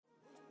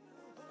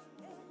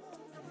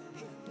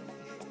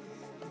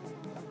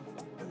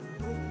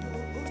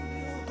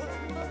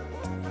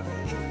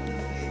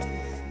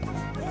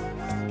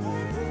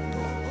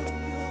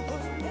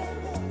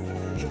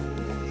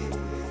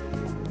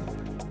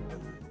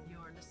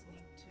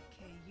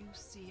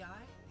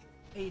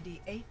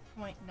88.9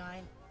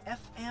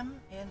 FM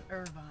in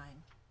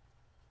Irvine.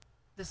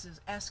 This is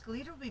Ask a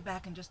Leader. We'll be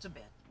back in just a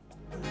bit.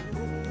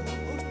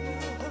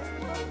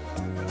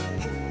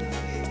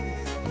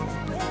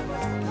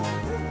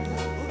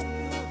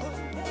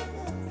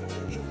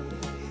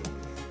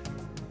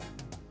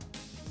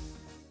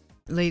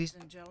 Ladies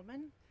and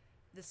gentlemen,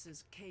 this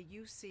is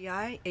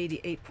KUCI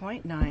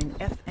 88.9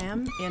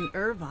 FM in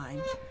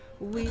Irvine.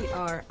 We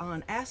are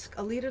on Ask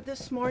a Leader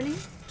this morning,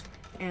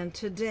 and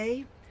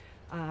today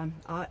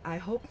I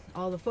hope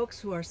all the folks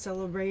who are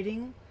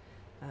celebrating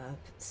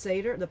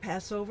Seder, the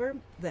Passover,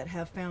 that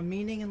have found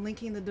meaning in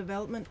linking the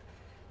development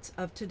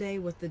of today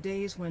with the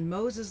days when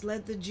Moses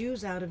led the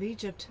Jews out of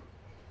Egypt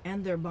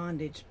and their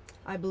bondage.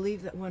 I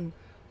believe that when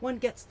one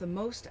gets the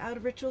most out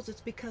of rituals,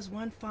 it's because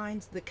one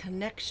finds the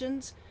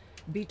connections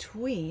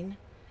between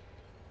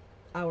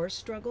our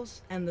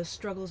struggles and the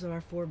struggles of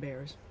our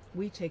forebears.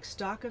 We take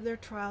stock of their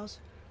trials,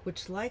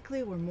 which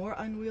likely were more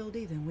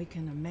unwieldy than we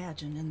can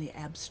imagine in the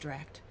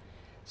abstract.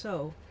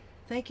 So,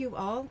 thank you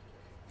all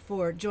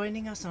for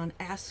joining us on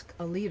Ask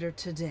a Leader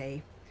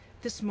today.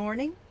 This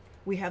morning,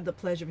 we have the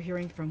pleasure of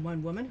hearing from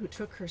one woman who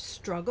took her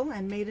struggle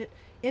and made it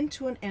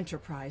into an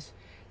enterprise.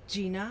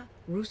 Gina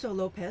Russo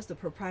Lopez, the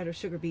proprietor of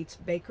Sugar Beets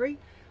Bakery,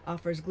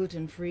 offers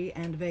gluten-free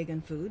and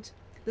vegan foods.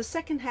 The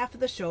second half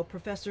of the show,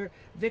 Professor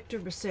Victor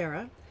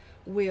Becerra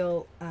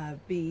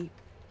he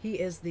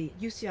is the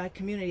UCI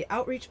Community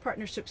Outreach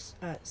Partnerships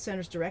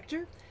Center's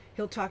Director.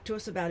 He'll talk to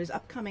us about his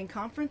upcoming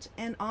conference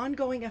and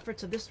ongoing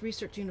efforts of this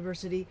research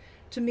university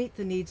to meet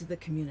the needs of the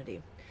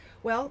community.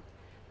 Well,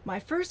 my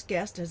first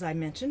guest, as I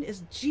mentioned,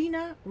 is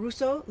Gina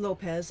Russo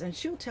Lopez, and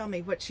she'll tell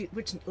me which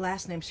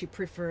last name she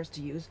prefers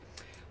to use.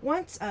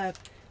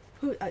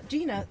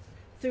 Gina,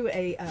 through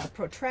a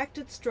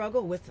protracted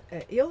struggle with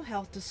ill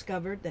health,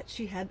 discovered that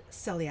she had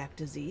celiac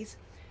disease.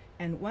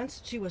 And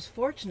once she was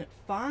fortunate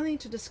finally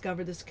to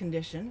discover this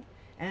condition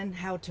and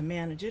how to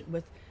manage it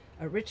with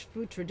a rich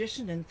food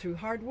tradition and through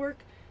hard work,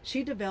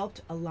 she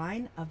developed a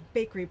line of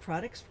bakery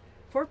products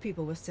for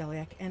people with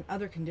celiac and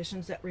other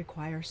conditions that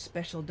require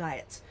special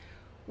diets.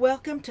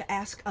 Welcome to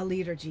Ask a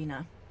Leader,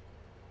 Gina.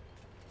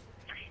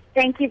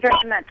 Thank you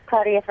very much,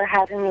 Claudia, for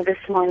having me this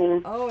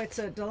morning. Oh, it's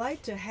a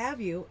delight to have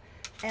you.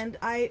 And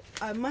I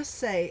must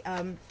say,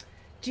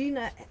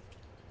 Gina,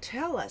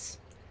 tell us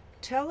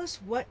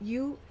what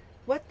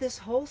this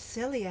whole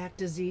celiac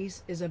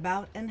disease is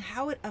about and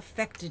how it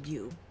affected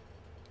you.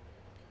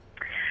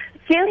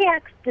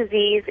 Celiac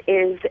disease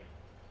is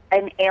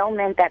an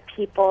ailment that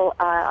people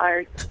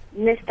are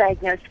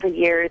misdiagnosed for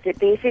years. It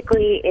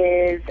basically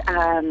is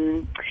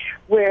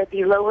where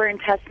the lower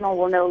intestinal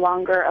will no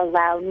longer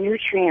allow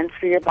nutrients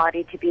for your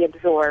body to be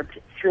absorbed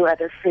through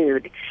other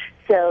food.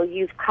 So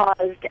you've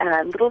caused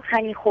little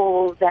tiny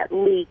holes that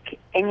leak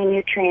any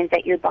nutrient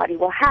that your body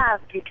will have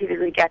due to the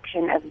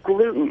rejection of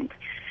gluten.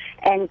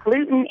 And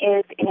gluten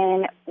is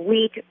in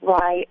wheat,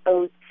 rye,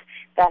 oats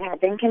that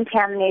have been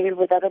contaminated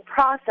with other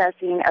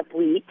processing of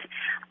wheat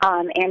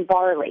and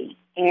barley.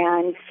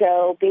 And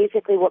so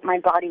basically what my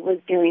body was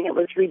doing, it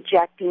was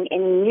rejecting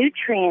any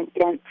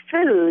nutrient-dense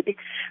food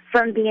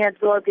from being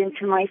absorbed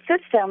into my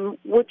system,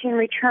 which in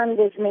return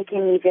was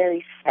making me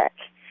very sick.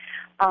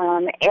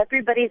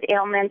 Everybody's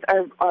ailments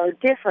are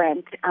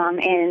different,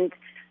 and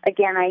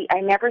again, I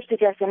never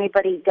suggest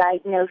anybody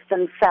diagnose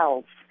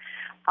themselves.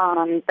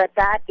 But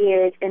that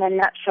is, in a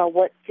nutshell,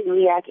 what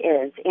celiac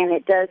is. And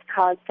it does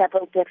cause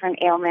several different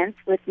ailments.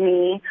 With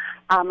me,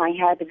 I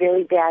had a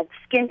very bad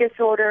skin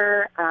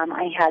disorder.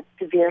 I had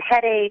severe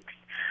headaches.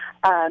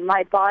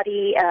 My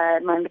body,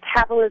 my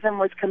metabolism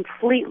was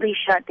completely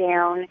shut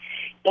down.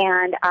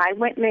 And I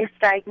went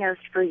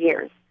misdiagnosed for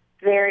years,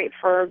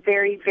 for a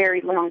very,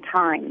 very long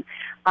time.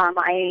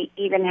 I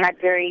even had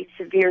very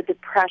severe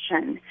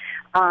depression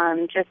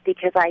just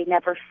because I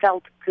never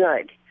felt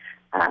good.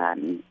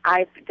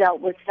 I've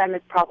dealt with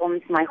stomach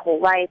problems my whole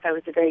life. I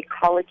was a very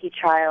colicky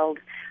child,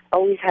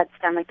 always had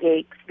stomach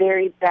aches,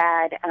 very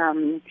bad,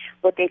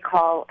 what they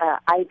call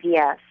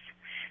IBS.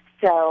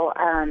 So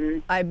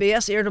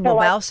IBS, irritable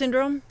bowel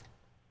syndrome?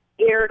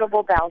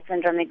 Irritable bowel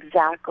syndrome,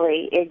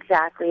 exactly,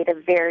 at a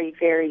very,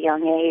 very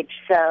young age.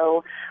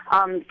 So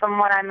from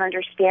what I'm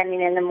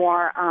understanding and the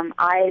more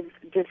I've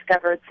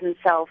discovered some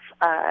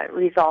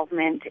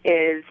self-resolvement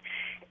is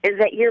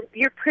that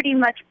you're pretty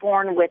much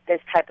born with this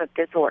type of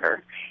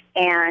disorder,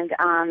 and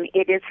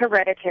it is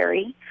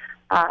hereditary.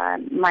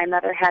 My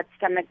mother had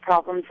stomach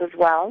problems as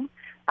well.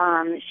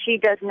 She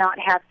does not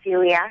have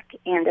celiac,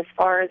 and as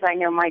far as I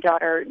know, my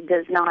daughter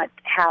does not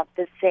have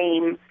the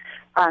same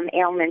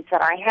ailments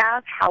that I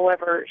have.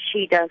 However,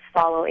 she does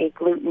follow a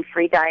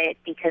gluten-free diet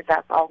because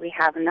that's all we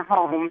have in the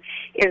home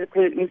is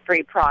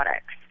gluten-free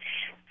products.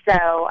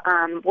 So,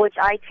 which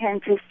I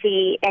tend to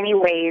see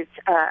anyways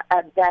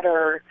a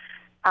better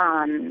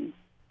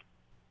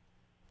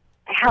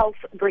health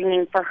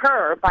bringing for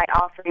her by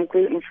offering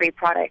gluten-free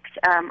products.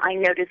 I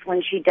notice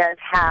when she does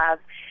have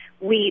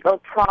wheat or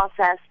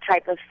processed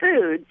type of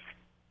foods,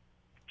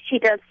 she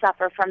does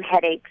suffer from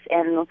headaches,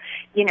 and,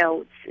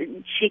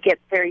 she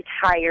gets very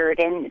tired.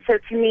 And so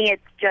to me,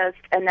 it's just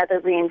another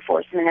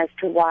reinforcement as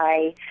to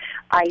why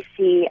I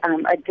see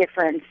a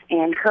difference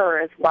in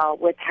her as well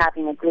with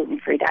having a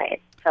gluten-free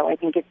diet. So I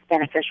think it's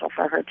beneficial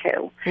for her,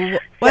 too.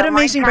 What So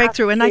amazing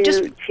breakthrough. And I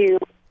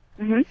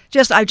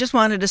just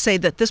wanted to say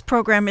that this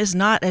program is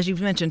not, as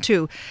you've mentioned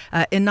too,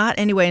 in not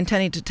any way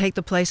intending to take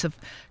the place of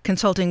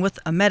consulting with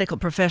a medical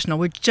professional.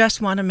 We just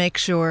want to make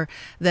sure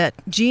that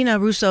Gina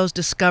Russo's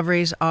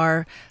discoveries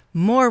are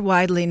more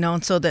widely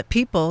known so that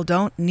people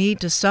don't need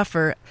to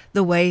suffer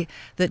the way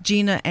that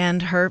Gina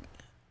and her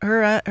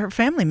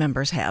family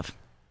members have.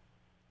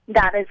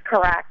 That is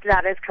correct.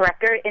 That is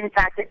correct. In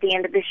fact, at the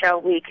end of the show,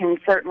 we can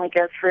certainly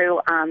go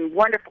through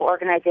wonderful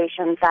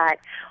organizations that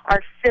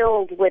are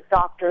filled with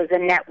doctors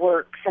and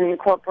networks and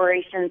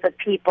corporations of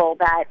people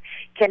that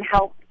can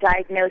help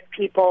diagnose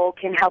people,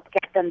 can help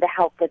get them the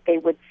help that they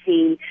would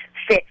see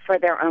fit for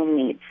their own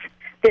needs.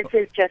 This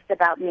is just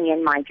about me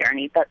and my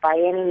journey, but by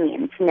any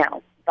means,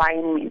 no. By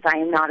any means, I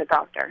am not a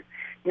doctor.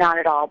 Not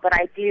at all. But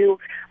I do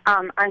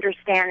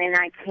understand, and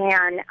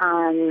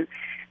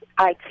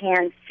I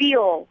can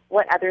feel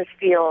what others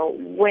feel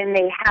when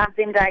they have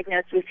been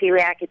diagnosed with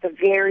celiac. It's a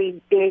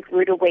very big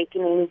rude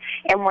awakening,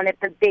 and one of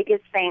the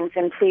biggest things,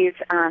 and please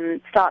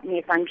stop me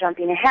if I'm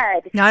jumping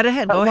ahead. Not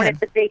ahead, go ahead. One of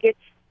the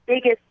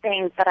biggest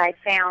things that I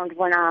found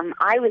when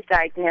I was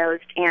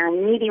diagnosed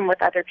and meeting with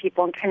other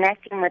people and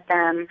connecting with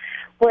them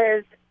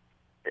was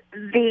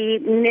the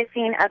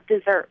missing of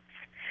desserts.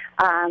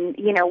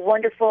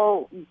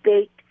 Wonderful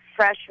baked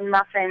fresh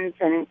muffins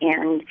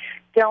and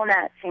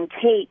donuts and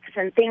cakes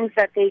and things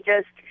that they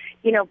just,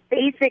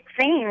 basic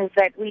things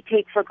that we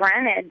take for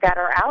granted that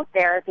are out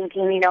there,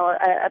 thinking,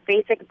 a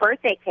basic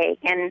birthday cake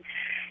and,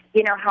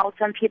 how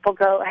some people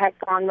had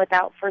gone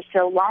without for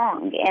so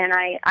long. And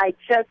I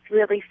just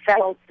really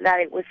felt that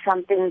it was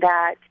something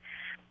that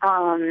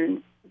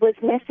was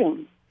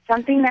missing.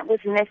 Something that was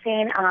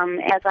missing,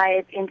 as I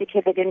have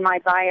indicated in my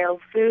bio,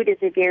 food is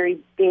a very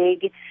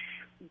big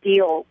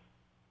deal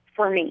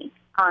for me.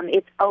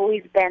 It's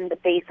always been the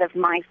base of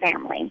my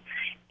family.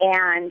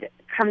 And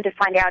come to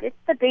find out, it's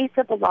the base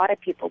of a lot of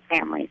people's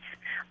families.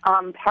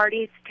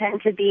 Parties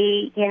tend to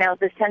be,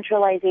 the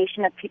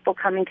centralization of people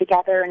coming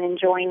together and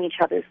enjoying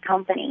each other's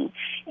company.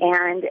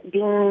 And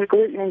being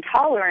gluten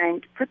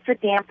intolerant puts a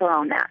damper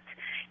on that.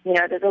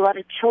 There's a lot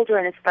of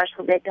children,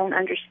 especially, that don't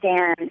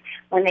understand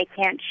when they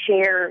can't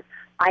share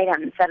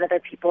items that other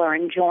people are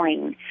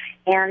enjoying.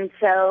 And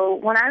so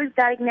when I was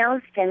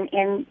diagnosed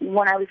and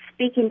when I was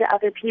speaking to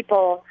other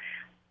people,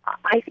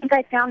 I think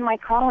I found my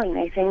calling.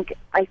 I think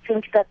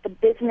that the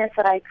business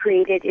that I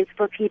created is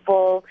for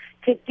people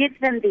to give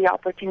them the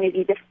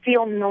opportunity to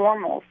feel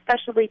normal,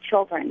 especially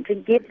children, to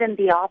give them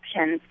the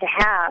options to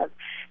have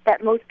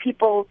that most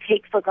people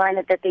take for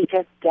granted that they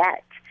just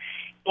get.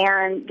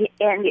 And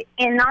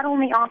not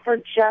only offer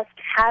just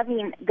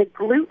having the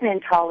gluten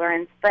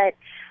intolerance, but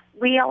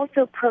we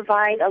also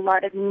provide a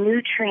lot of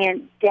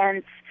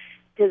nutrient-dense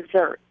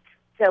desserts.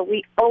 So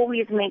we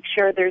always make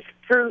sure there's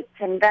fruits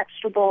and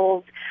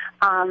vegetables.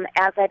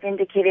 As I've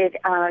indicated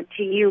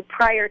to you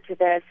prior to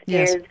this,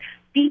 yes, is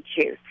beet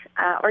juice.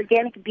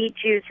 Organic beet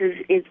juice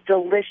is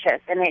delicious,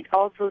 and it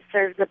also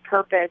serves a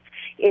purpose.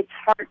 It's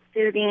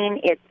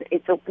heart-soothing.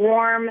 It's a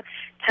warm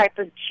type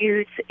of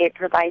juice. It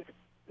provides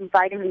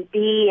vitamin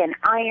B and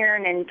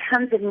iron and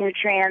tons of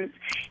nutrients.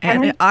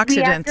 And antioxidants.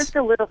 We add just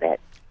a little bit.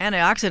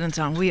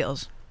 Antioxidants on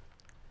wheels.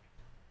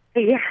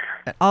 Yeah.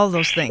 All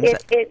those things.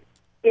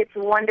 It's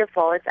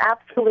wonderful. It's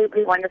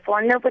absolutely wonderful.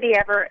 And nobody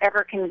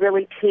ever can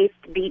really taste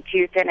beet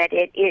juice in it.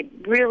 It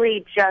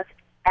really just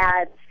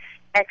adds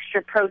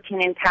extra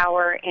protein and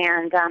power,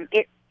 and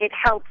it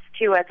helps,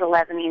 too, as a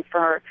leavening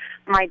for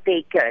my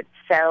baked goods,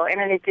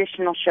 and an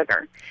additional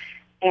sugar.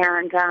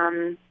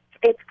 And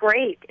it's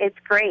great. It's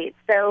great.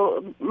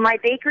 So my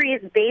bakery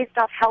is based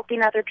off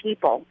helping other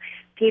people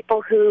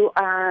who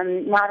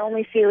not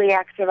only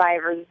celiac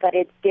survivors, but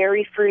it's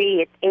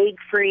dairy-free, it's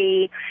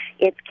egg-free,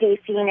 it's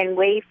casein and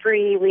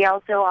whey-free. We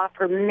also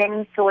offer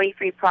many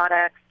soy-free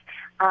products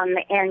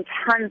and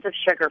tons of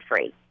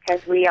sugar-free,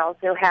 because we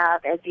also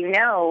have, as you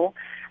know,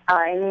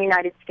 in the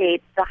United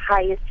States, the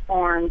highest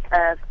forms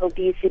of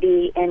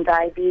obesity and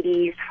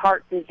diabetes,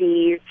 heart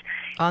disease.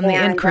 On the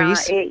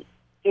increase.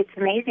 It's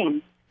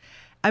amazing.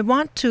 I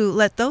want to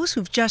let those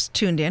who've just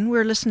tuned in,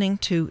 we're listening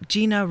to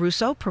Gina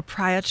Russo,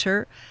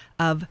 proprietor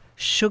of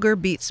Sugar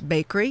Beets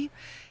Bakery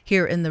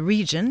here in the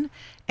region,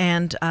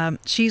 and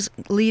she's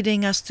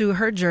leading us through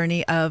her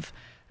journey of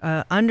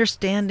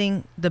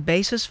understanding the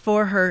basis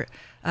for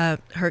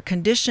her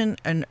condition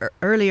and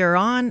earlier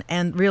on,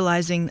 and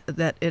realizing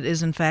that it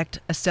is in fact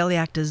a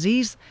celiac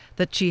disease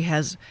that she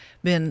has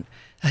been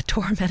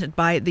tormented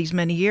by these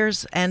many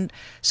years. And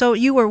so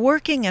you were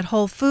working at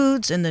Whole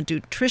Foods in the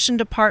nutrition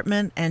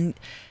department, and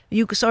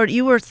you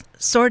were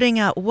sorting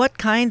out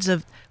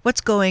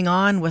what's going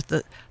on with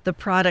the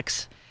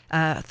products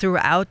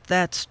throughout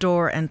that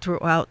store and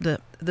throughout the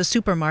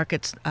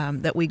supermarkets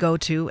that we go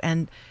to,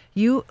 and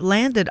you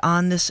landed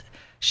on this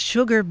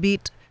sugar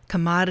beet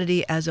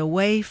commodity as a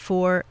way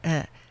for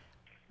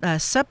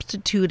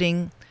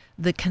substituting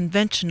the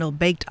conventional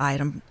baked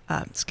item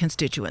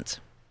constituents.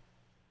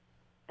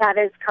 That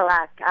is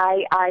correct.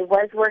 I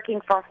was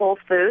working for Whole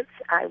Foods.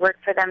 I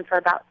worked for them for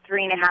about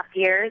 3.5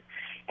 years.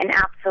 An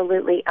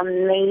absolutely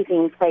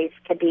amazing place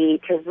to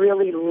be, to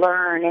really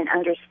learn and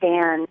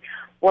understand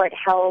what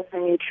health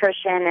and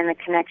nutrition and the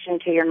connection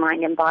to your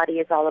mind and body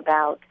is all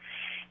about.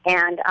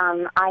 And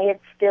I have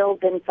still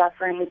been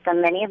suffering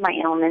from many of my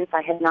ailments.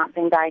 I have not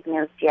been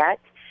diagnosed yet.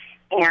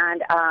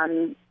 And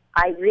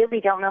I really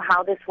don't know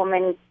how this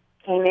woman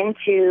came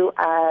into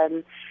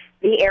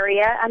the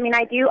area. I mean,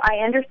 I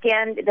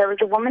understand there was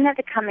a woman that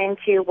had come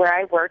into where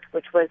I worked,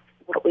 which was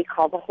what we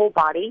call the whole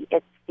body.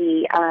 It's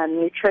the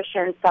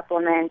nutrition,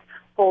 supplement,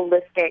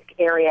 holistic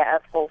area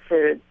of Whole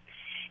Foods.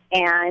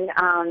 And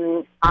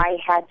I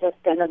had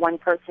just been the one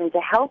person to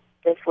help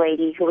this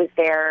lady who was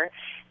there,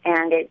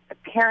 and it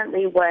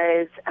apparently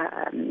was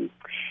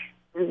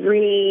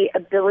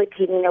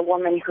rehabilitating a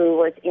woman who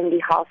was in the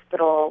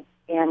hospital,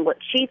 and what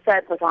she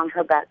said was on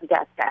her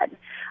deathbed.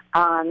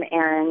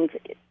 And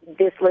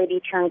this lady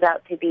turns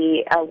out to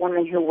be a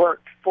woman who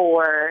worked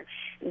for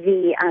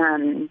the,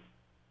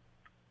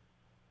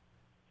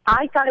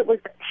 I thought it was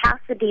the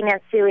Pasadena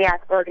Celiac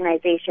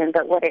organization,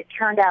 but what it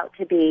turned out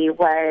to be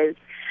was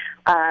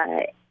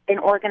an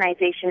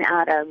organization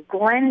out of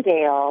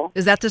Glendale.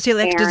 Is that the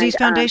Celiac Disease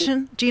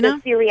Foundation,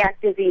 Gina? The Celiac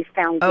Disease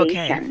Foundation.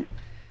 Okay.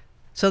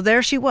 So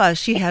there she was.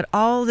 She had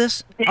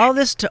this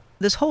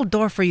whole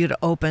door for you to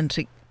open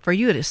for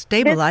you to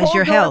stabilize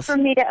your health. For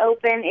me to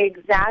open,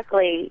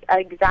 exactly.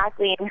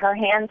 And her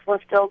hands were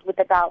filled with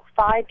about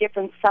 5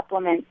 different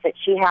supplements that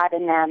she had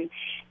in them.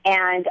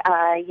 And,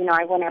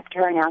 I went up to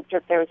her and asked her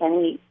if there was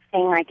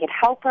anything I could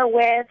help her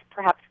with,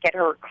 perhaps get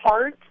her a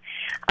cart,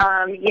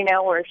 or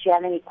if she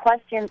had any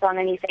questions on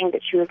anything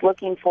that she was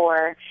looking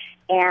for.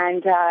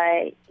 And,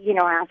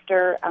 asked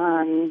her,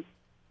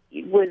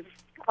 was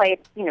quite,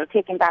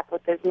 taken back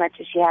with as much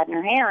as she had in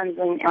her hands,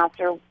 and asked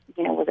her,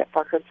 was it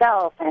for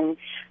herself? And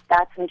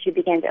that's when she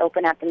began to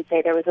open up and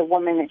say there was a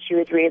woman that she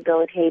was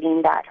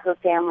rehabilitating that her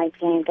family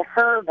came to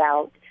her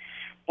about,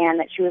 and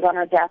that she was on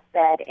her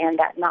deathbed, and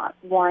that not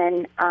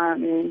one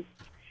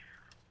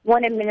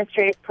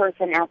administrative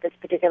person at this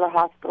particular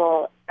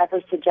hospital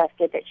ever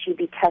suggested that she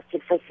be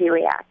tested for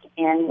celiac.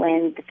 And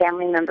when the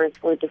family members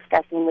were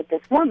discussing with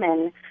this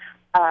woman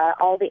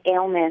all the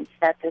ailments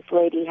that this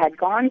lady had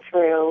gone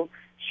through,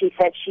 she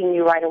said she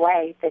knew right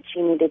away that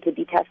she needed to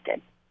be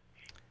tested.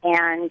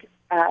 And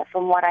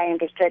from what I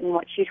understood and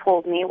what she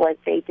told me was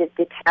they did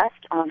the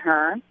test on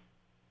her,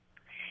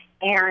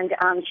 and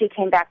she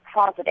came back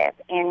positive.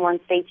 And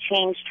once they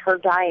changed her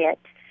diet,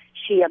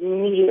 she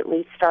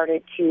immediately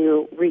started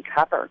to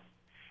recover.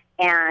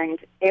 And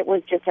it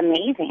was just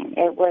amazing.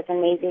 It was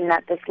amazing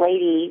that this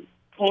lady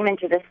came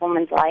into this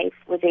woman's life,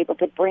 was able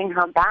to bring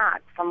her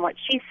back from what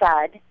she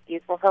said,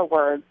 these were her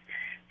words,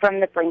 from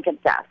the brink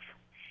of death.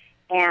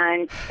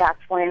 And that's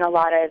when a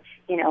lot of,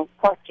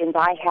 questions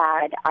I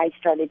had, I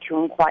started to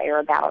inquire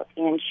about.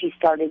 And she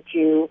started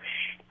to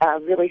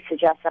really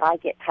suggest that I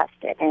get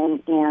tested.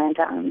 And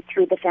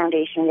through the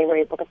foundation, they were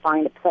able to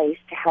find a place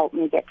to help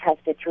me get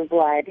tested through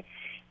blood.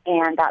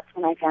 And that's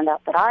when I found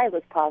out that I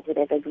was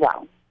positive as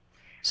well.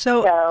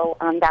 So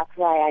that's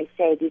why I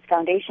say these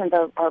foundations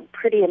are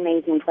pretty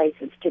amazing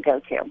places to go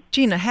to.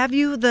 Gina, have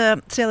you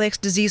the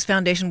Celiac Disease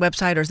Foundation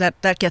website, or is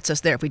that gets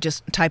us there if we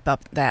just type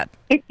up that?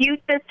 If you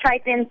just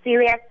type in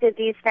Celiac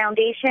Disease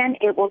Foundation,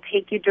 it will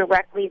take you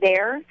directly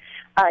there.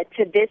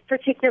 To this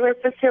particular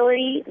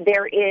facility,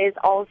 there is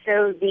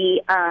also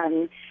the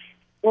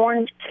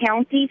Orange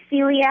County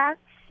Celiacs,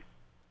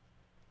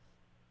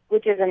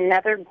 which is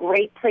another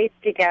great place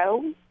to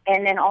go,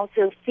 and then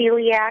also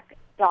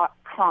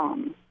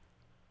celiac.com.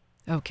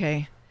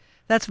 Okay.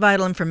 That's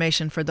vital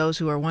information for those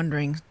who are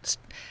wondering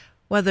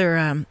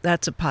whether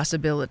that's a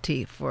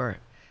possibility for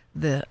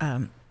the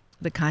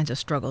kinds of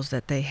struggles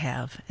that they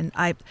have. And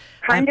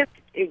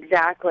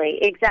Exactly.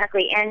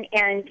 And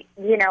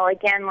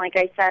again, like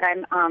I said,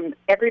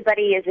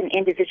 everybody is an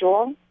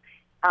individual.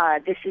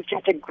 This is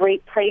just a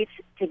great place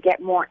to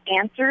get more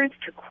answers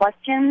to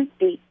questions,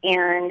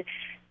 and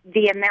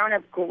the amount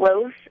of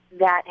growth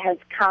that has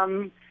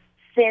come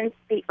since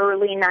the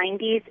early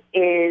 90s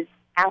is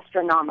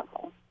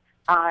astronomical.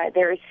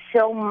 There is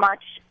so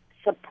much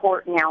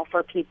support now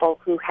for people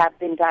who have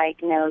been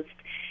diagnosed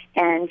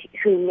and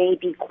who may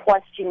be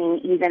questioning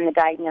even the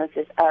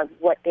diagnosis of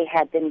what they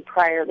had been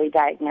priorly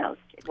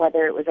diagnosed,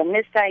 whether it was a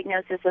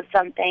misdiagnosis of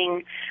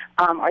something,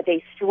 or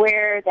they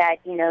swear that,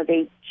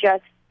 they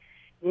just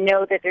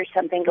know that there's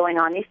something going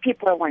on. These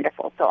people are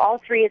wonderful. So all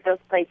 3 of those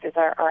places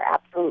are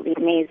absolutely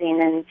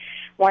amazing. And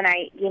when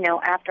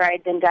after I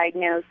had been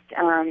diagnosed,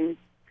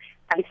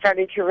 I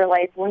started to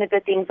realize one of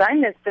the things I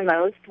missed the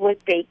most was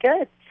baked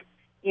goods.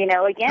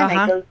 Again,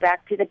 It goes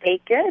back to the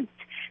baked goods,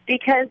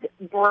 because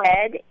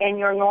bread and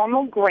your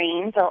normal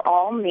grains are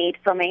all made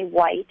from a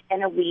white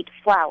and a wheat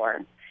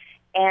flour,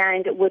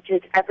 and which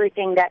is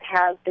everything that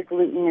has the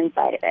gluten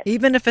inside of it.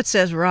 Even if it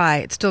says rye,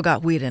 it's still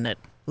got wheat in it.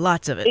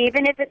 Lots of it.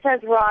 Even if it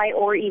says rye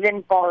or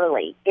even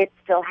barley, it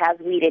still has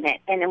wheat in it.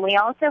 And then we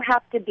also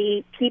have to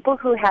be, people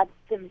who have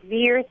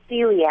severe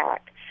celiac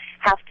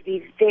have to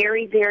be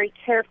very, very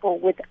careful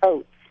with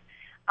oats.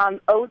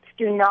 Oats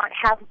do not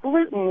have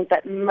gluten,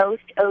 but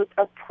most oats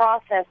are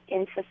processed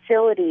in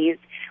facilities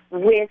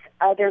with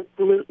other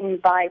gluten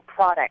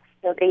byproducts.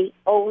 So they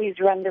always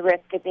run the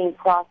risk of being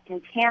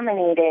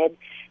cross-contaminated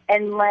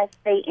unless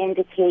they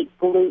indicate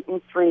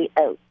gluten-free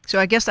oats. So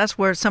I guess that's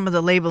where some of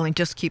the labeling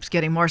just keeps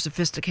getting more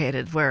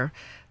sophisticated, where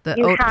the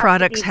You oat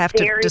products have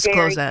to disclose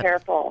very that.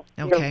 Careful.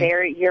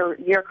 Okay.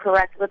 You're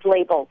correct with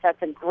labels.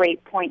 That's a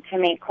great point to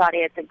make,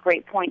 Claudia. It's a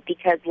great point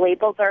because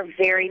labels are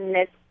very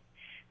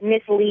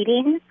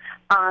misleading.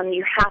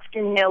 You have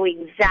to know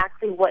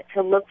exactly what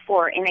to look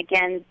for. And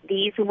again,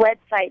 these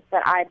websites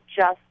that I've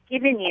just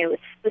given you,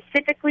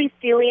 specifically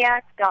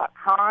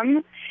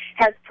Celiacs.com,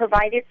 has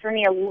provided for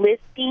me a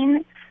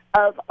listing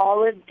of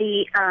all of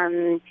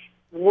the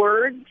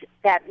words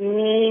that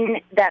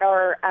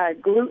are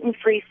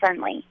gluten-free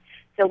friendly.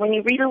 So when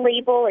you read a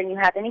label and you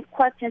have any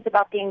questions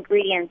about the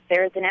ingredients,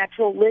 there's an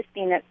actual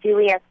listing that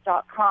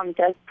Celiacs.com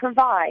does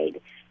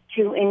provide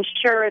to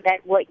ensure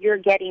that what you're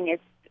getting is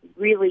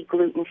really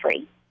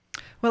gluten-free.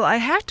 Well, I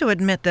have to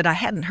admit that I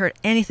hadn't heard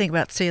anything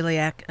about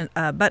celiac,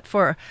 but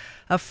for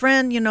a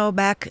friend,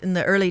 back in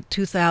the early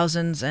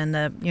 2000s, and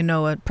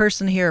a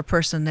person here, a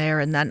person there,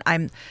 and then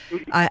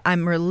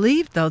I'm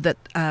relieved though that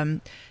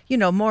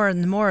more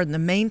and more in the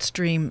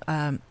mainstream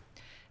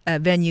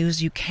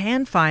venues you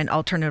can find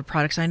alternative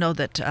products. I know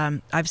that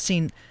I've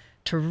seen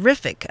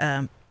terrific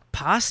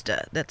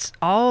pasta that's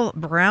all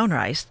brown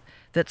rice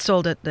that's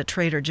sold at the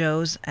Trader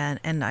Joe's, and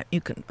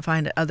you can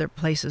find it other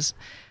places.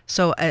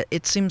 So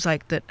it seems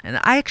like that, and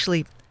I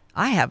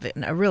have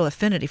a real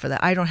affinity for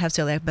that. I don't have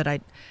celiac, but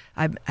I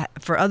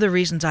for other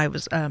reasons I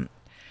was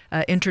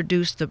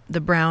introduced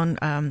the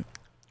brown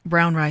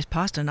rice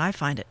pasta, and I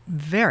find it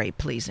very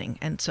pleasing.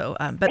 And so,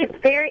 but it's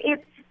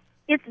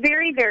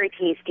very, very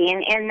tasty,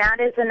 and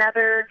that is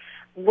another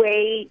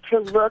way to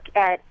look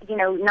at,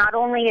 not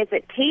only is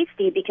it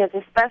tasty, because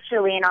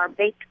especially in our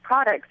baked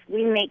products,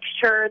 we make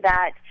sure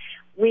that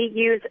we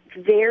use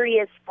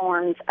various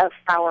forms of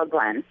flour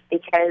blends,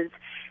 because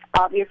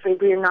obviously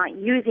we're not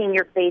using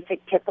your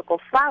basic typical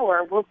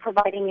flour. We're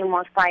providing you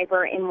more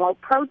fiber and more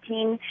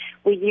protein.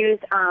 We use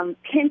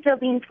pinto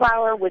bean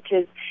flour, which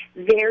is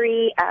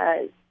very,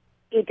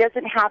 it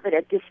doesn't have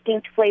a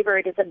distinct flavor.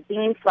 It is a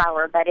bean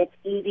flour, but it's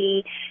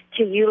easy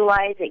to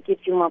utilize. It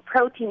gives you more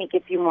protein. It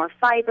gives you more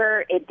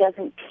fiber. It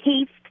doesn't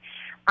taste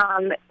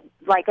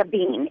like a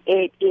bean.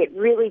 It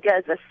really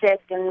does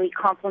assist, and we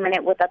complement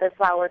it with other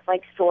flours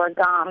like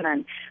sorghum,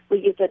 and we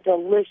use a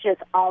delicious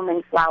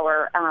almond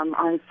flour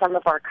on some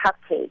of our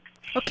cupcakes.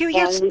 Okay,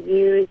 yes. And we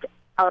use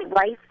a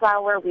rice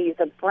flour. We use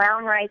a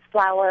brown rice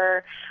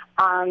flour.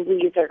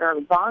 We use our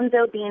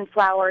garbanzo bean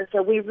flour.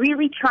 So we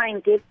really try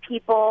and give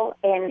people,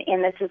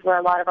 and this is where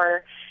a lot of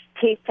our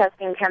taste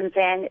testing comes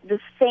in, the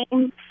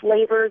same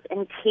flavors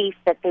and taste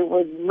that they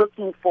were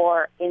looking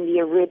for in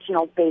the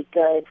original baked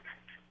goods,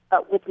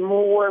 but with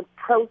more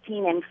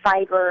protein and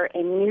fiber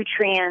and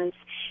nutrients.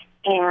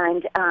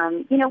 And,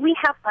 we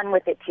have fun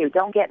with it, too.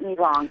 Don't get me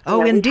wrong.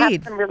 Indeed. We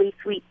have some really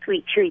sweet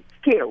treats,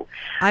 too.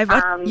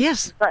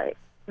 Yes. But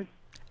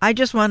I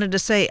just wanted to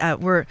say,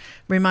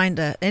 remind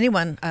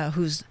anyone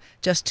who's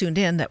just tuned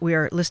in that we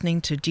are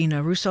listening to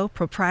Gina Russo,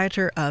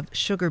 proprietor of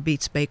Sugar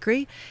Beets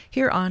Bakery,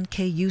 here on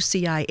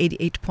KUCI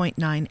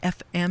 88.9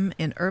 FM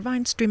in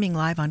Irvine, streaming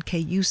live on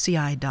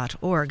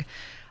KUCI.org.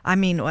 I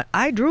mean,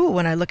 I drool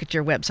when I look at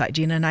your website,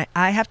 Gina, and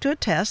I have to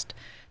attest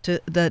to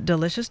the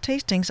delicious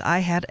tastings I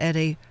had at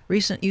a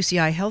recent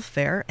UCI health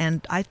fair.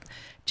 And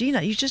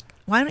Gina,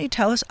 why don't you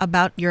tell us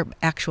about your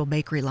actual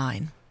bakery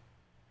line?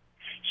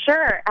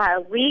 Sure.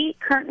 We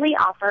currently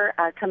offer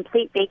a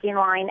complete baking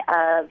line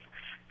of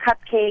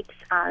cupcakes,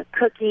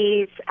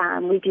 cookies.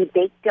 We do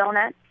baked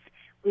donuts.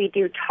 We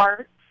do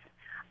tarts.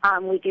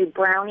 We do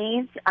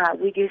brownies.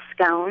 We do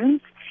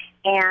scones.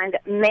 And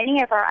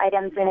many of our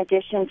items, in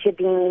addition to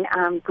being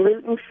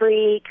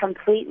gluten-free,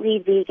 completely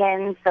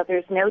vegan, so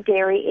there's no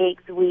dairy,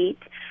 eggs, wheat,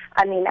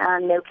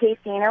 no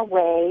casein or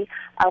whey.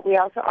 We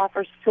also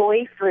offer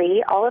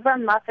soy-free. All of our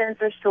muffins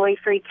are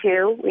soy-free,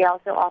 too. We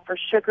also offer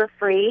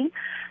sugar-free.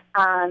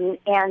 And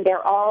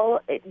they're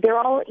all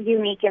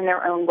unique in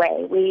their own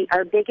way.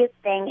 Our biggest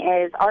thing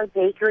is our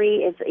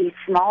bakery is a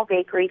small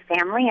bakery,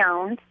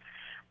 family-owned.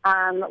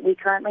 We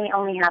currently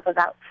only have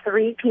about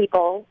 3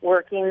 people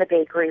working the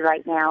bakery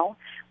right now.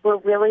 We're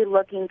really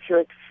looking to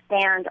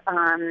expand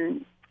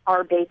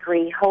our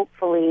bakery,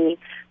 hopefully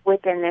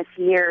within this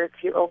year,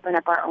 to open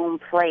up our own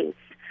place.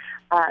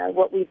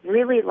 What we'd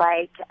really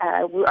like,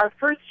 our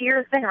first year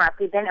has been rough.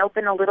 We've been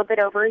open a little bit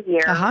over a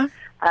year. Uh-huh.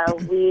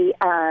 We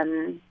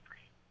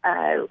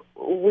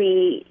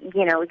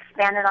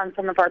expanded on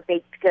some of our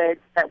baked goods,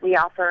 but we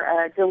offer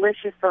a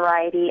delicious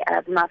variety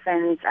of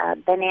muffins,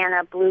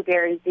 banana,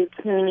 blueberry,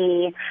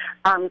 zucchini,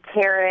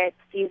 carrots,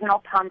 seasonal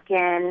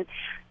pumpkin.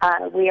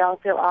 We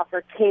also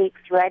offer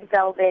cakes, red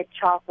velvet,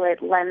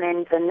 chocolate,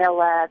 lemon,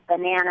 vanilla,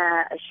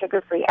 banana, a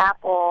sugar-free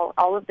apple.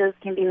 All of those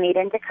can be made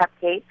into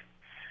cupcakes.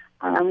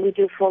 We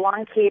do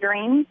full-on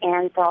catering,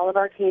 and for all of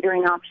our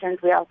catering options,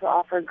 we also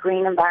offer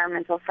green,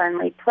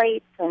 environmental-friendly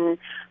plates and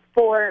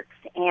forks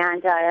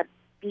and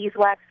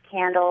beeswax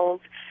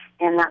candles,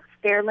 and that's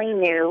fairly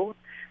new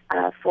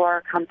for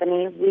our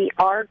company. We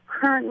are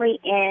currently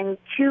in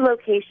 2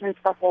 locations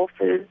for Whole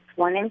Foods,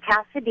 one in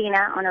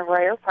Pasadena on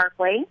Arroyo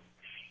Parkway,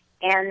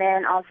 and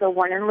then also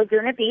one in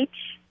Laguna Beach.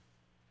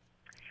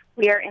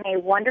 We are in a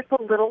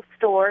wonderful little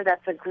store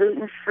that's a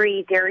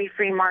gluten-free,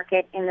 dairy-free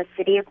market in the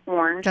city of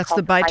Orange. That's called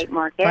the Bite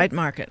Market. Bite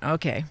Market,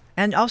 okay.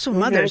 And also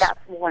Mothers. That's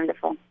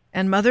wonderful.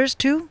 And Mothers,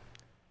 too?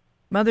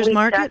 Mother's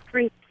Market?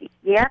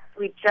 Yes,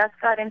 we just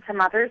got into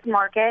Mother's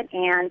Market,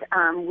 and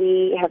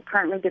we have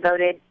currently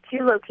devoted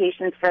 2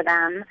 locations for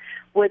them,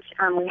 which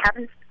we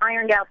haven't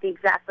ironed out the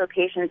exact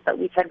locations, but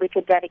we said we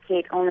could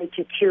dedicate only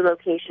to 2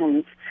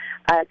 locations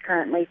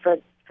currently for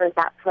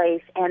that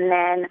place. And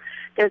then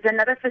there's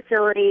another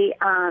facility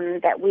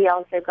that we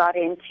also got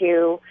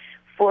into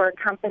for a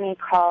company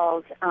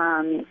called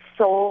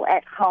Soul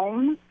at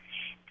Home,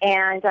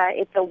 and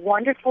it's a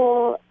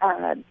wonderful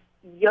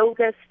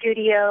yoga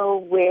studio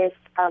with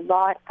a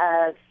lot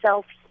of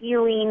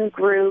self-healing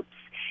groups,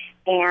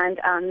 and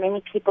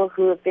many people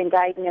who have been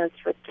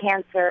diagnosed with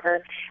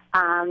cancer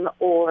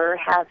or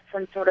have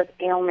some sort of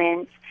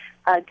ailment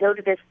go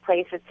to this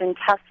place. It's in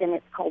Tustin.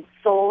 It's called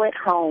Soul at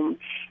Home.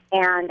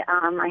 And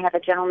I have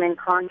a gentleman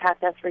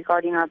contact us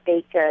regarding our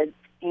baked goods,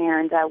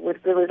 and would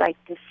really like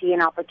to see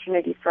an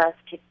opportunity for us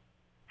to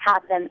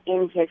have them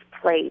in his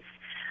place.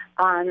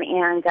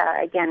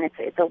 Again,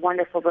 it's a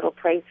wonderful little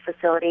place,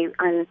 facility.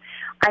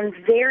 I'm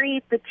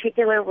very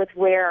particular with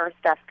where our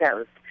stuff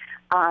goes.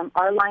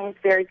 Our line is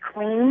very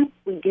clean.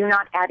 We do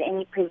not add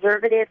any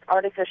preservatives,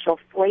 artificial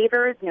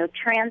flavors, no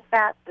trans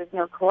fats, there's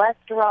no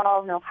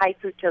cholesterol, no high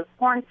fructose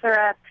corn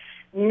syrup.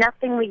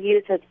 Nothing we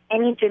use has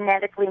any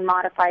genetically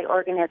modified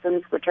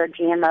organisms, which are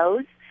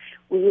GMOs.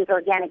 We use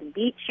organic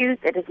beet juice.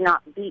 It is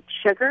not beet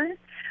sugar.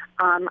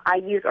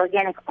 I use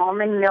organic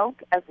almond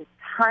milk as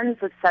tons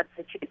of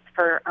substitutes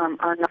for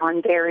our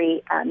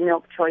non-dairy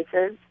milk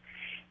choices.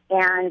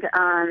 And,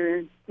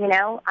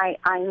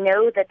 I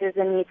know that there's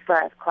a need for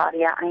us,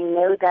 Claudia. I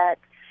know that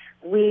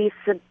we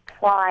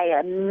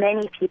supply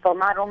many people,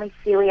 not only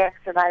celiac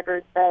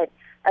survivors, but,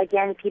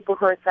 again, people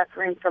who are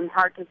suffering from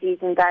heart disease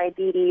and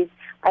diabetes.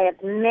 I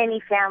have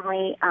many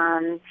family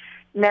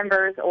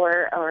members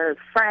or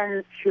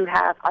friends who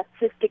have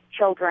autistic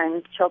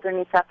children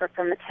who suffer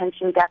from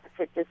attention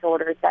deficit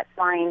disorders, that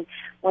find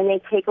when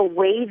they take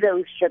away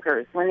those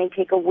sugars, when they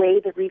take away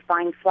the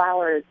refined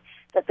flours,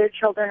 that their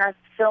children are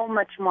so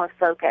much more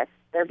focused.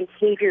 Their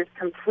behaviors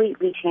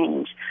completely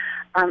change.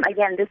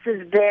 Again, this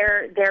is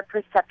their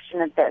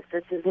perception of this.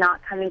 This is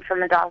not coming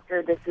from a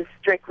doctor. This is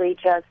strictly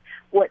just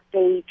what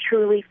they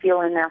truly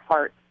feel in their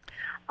hearts.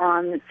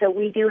 So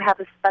we do have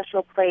a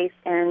special place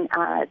in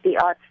the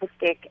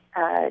autistic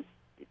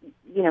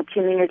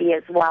community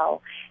as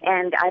well.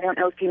 And I don't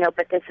know if you know,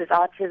 but this is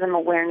Autism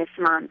Awareness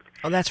Month.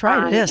 Oh, that's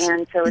right, it is.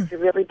 And so it's a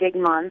really big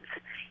month.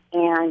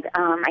 And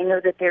I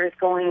know that there's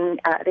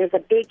a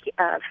big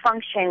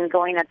function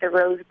going at the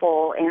Rose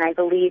Bowl, and I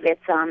believe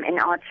it's an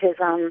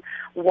autism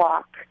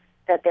walk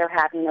that they're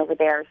having over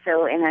there.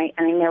 So, and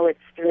I know it's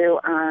through,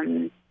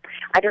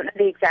 I don't know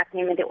the exact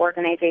name of the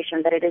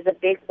organization, but it is a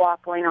big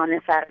walk going on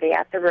this Saturday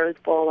at the Rose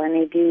Bowl, and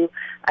you do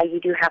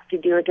have to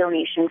do a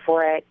donation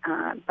for it.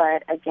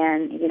 But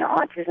again,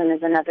 autism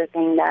is another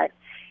thing that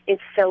is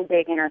so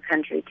big in our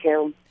country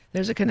too.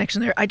 There's a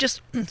connection there.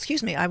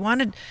 I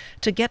wanted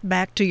to get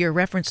back to your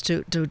reference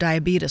to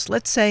diabetes.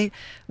 Let's say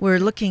we're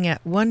looking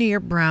at one of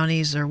your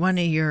brownies or one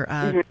of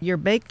your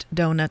baked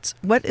donuts.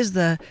 What is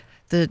the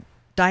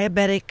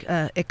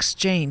diabetic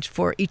exchange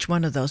for each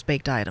one of those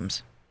baked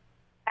items?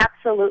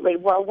 Absolutely.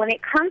 Well, when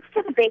it comes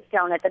to the baked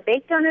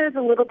donut is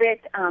a little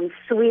bit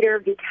sweeter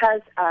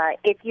because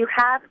if you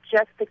have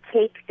just the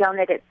cake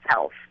donut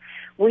itself,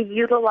 we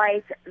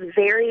utilize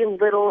very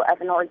little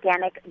of an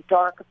organic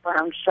dark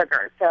brown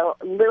sugar. So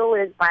little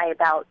is by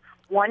about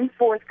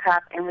 1/4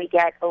 cup, and we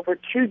get over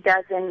 2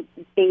 dozen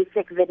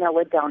basic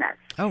vanilla donuts.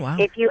 Oh, wow.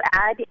 If you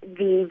add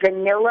the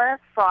vanilla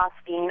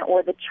frosting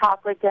or the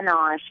chocolate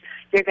ganache,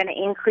 you're going to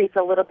increase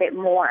a little bit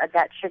more of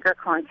that sugar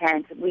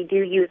content. We do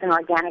use an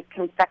organic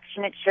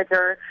confectionate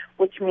sugar,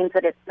 which means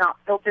that it's not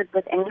filtered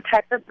with any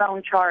type of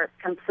bone char. It's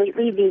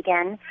completely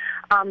vegan.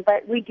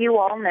 But we do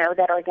all know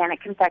that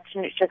organic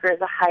confectionate sugar is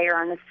higher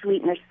on the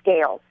sweetener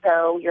scale,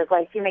 so your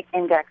glycemic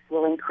index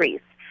will increase.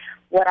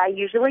 What I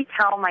usually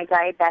tell my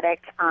diabetic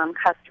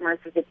customers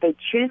is if they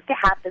choose to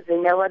have the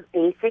vanilla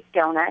basic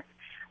donut,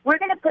 we're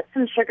going to put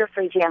some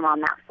sugar-free jam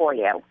on that for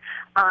you.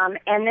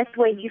 And this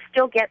way you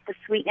still get the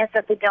sweetness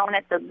of the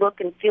donut, the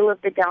look and feel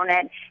of the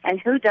donut,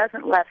 and who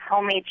doesn't love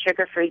homemade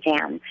sugar-free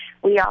jam?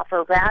 We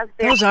offer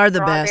raspberry, Those are the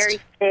strawberry, best.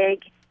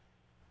 fig.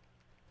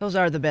 Those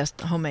are the best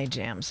homemade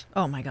jams.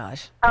 Oh, my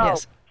gosh. Oh,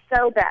 yes.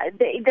 so bad.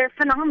 They're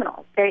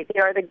phenomenal. They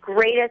are the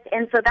greatest,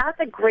 and so that's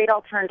a great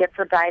alternative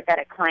for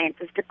diabetic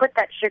clients, is to put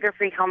that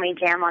sugar-free homemade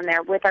jam on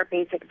there with our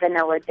basic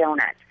vanilla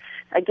donut.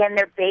 Again,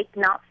 they're baked,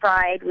 not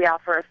fried. We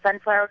offer a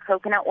sunflower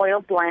coconut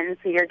oil blend,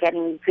 so you're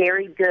getting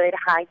very good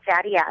high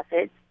fatty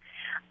acids.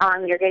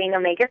 You're getting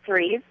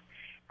omega-3s.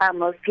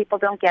 Most people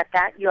don't get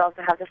that. You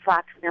also have the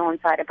flax meal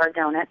inside of our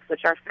donuts,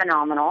 which are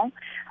phenomenal.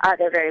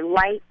 They're very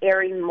light,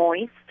 airy,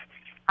 moist.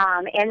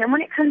 And then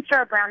when it comes to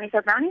our brownies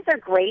are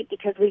great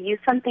because we use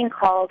something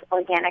called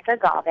organic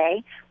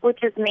agave, which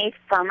is made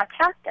from a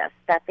cactus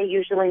that they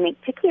usually make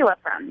tequila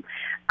from.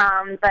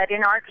 But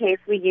in our case,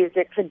 we use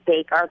it to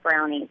bake our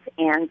brownies.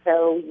 And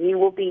so you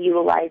will be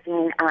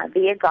utilizing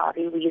the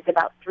agave. We use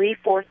about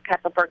 3/4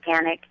 cup of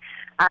organic.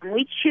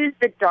 We choose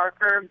the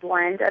darker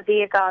blend of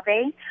the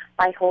agave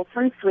by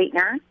Wholesome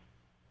Sweetener.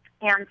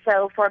 And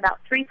so for about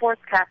 3/4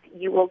 cup,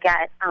 you will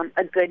get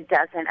a good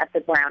dozen of the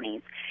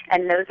brownies.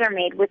 And those are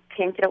made with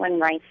pinto and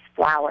rice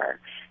flour.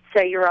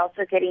 So you're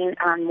also getting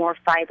more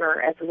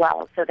fiber as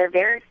well. So they're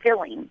very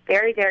filling,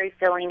 very, very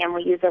filling, and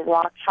we use a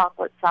raw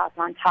chocolate sauce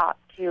on top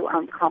to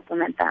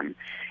complement them.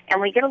 And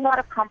we get a lot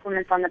of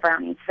compliments on the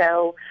brownies.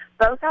 So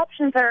both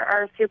options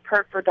are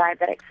superb for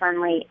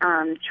diabetic-friendly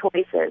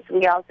choices.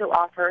 We also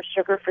offer a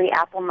sugar-free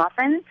apple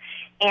muffin.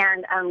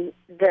 And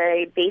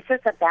the basis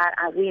of that,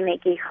 we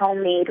make a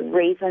homemade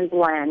raisin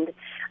blend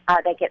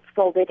that gets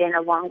folded in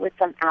along with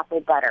some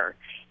apple butter.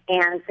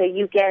 And so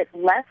you get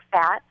less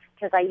fat,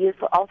 because I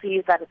also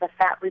use that as a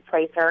fat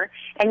replacer,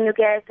 and you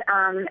get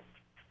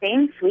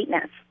same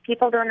sweetness.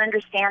 People don't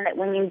understand that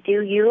when you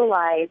do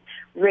utilize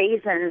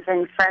raisins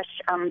and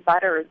fresh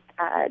butters,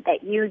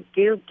 that you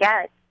do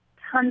get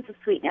tons of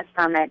sweetness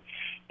from it.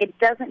 It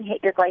doesn't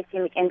hit your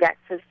glycemic index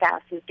as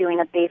fast as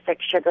doing a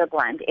basic sugar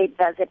blend. It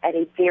does it at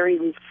a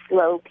very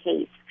slow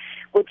pace,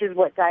 which is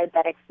what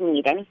diabetics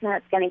need. Anything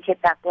that's going to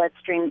hit that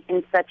bloodstream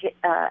in such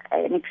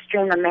an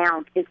extreme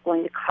amount is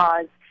going to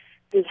cause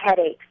the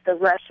headaches, the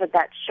rush of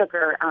that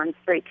sugar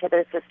straight to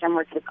their system,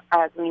 which is,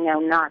 as we know,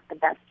 not the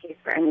best case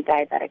for any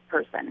diabetic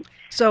person.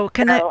 So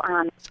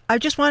I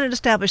just wanted to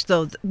establish,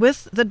 though,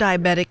 with the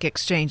diabetic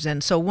exchange then,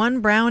 so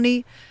one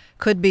brownie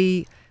could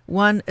be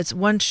one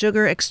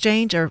sugar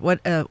exchange or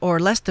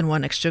less than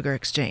one sugar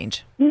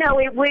exchange? No,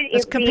 it would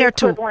be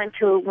equivalent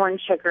to one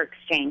sugar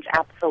exchange,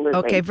 absolutely.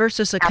 Okay,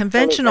 versus a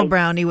conventional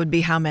brownie would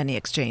be how many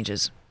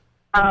exchanges?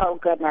 Oh,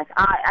 goodness.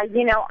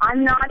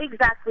 I'm not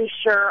exactly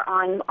sure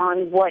on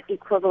what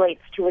equivalates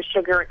to a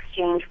sugar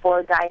exchange for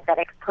a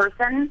diabetic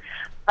person,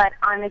 but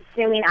I'm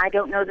assuming, I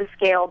don't know the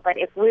scale, but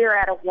if we're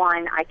at a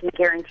 1, I can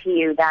guarantee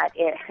you that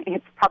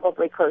it's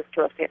probably close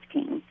to a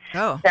 15.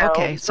 Oh, so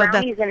okay. So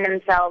brownies in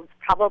themselves,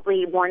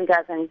 probably 1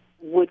 dozen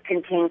would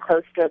contain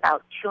close to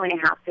about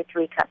 2.5 to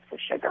 3 cups of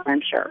sugar,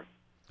 I'm sure.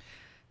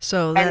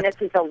 And this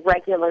is a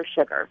regular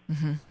sugar.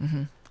 Mm-hmm,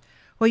 mm-hmm.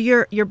 Well,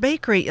 your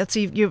bakery, let's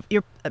see,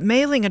 your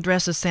mailing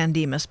address is San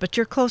Dimas, but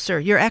you're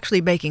closer. You're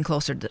actually baking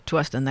closer to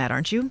us than that,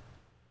 aren't you?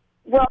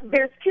 Well,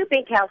 there's 2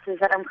 bakehouses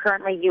that I'm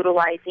currently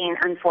utilizing,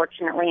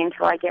 unfortunately,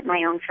 until I get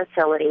my own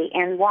facility.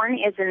 And one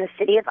is in the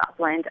city of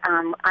Upland.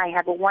 I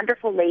have a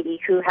wonderful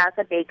lady who has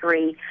a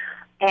bakery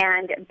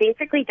and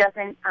basically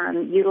doesn't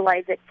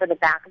utilize it for the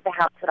back of the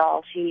house at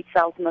all. She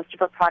sells most of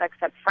her products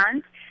up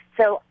front.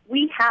 So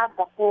we have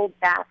the whole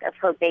back of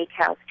her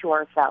bakehouse to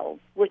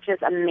ourselves, which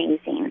is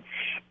amazing.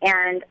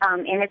 And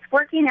it's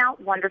working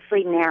out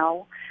wonderfully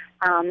now.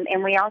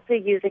 And we also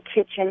use a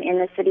kitchen in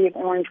the city of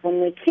Orange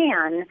when we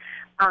can,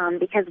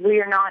 because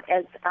we are not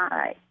as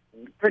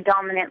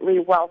predominantly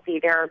wealthy.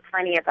 There are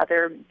plenty of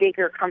other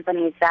bigger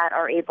companies that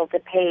are able to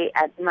pay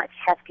a much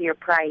heftier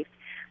price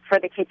for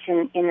the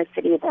kitchen in the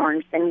city of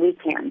Orange than we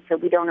can. So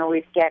we don't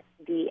always get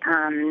the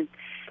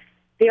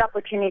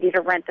opportunity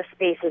to rent the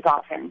spaces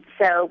often.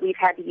 So we've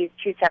had to use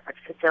 2 separate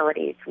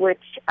facilities,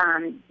 which,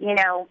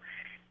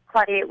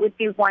 Claudia, it would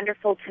be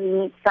wonderful to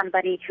meet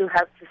somebody who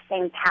has the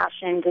same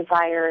passion,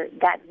 desire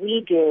that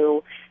we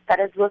do, that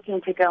is looking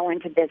to go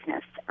into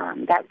business,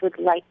 that would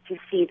like to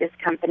see this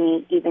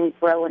company even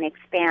grow and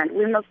expand.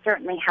 We most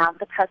certainly have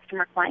the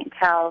customer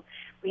clientele.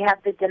 We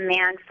have the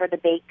demand for the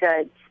baked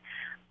goods.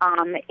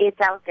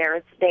 It's out there.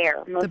 It's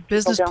there. Most the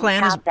business people don't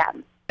plan have is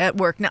them. At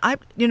work. Now, I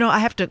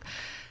have to...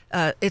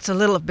 it's a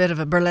little bit of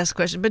a burlesque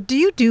question, but do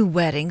you do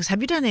weddings?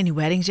 Have you done any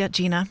weddings yet,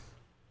 Gina?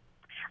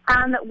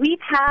 We've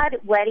had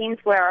weddings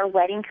where our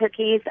wedding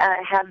cookies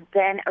have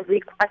been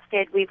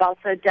requested. We've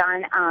also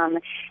done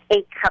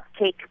a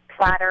cupcake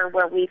platter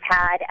where we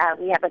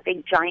have a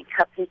big giant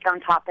cupcake on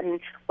top, and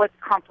what's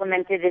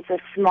complemented is a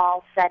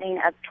small setting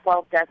of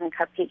 12 dozen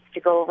cupcakes to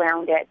go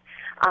around it.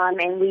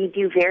 And we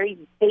do very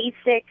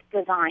basic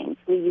designs.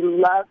 We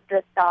love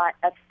the thought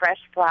of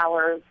fresh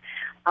flowers.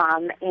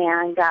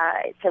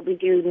 So we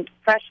do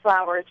fresh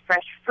flowers,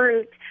 fresh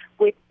fruit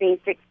with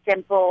basic,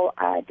 simple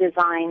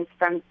designs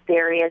from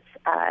various,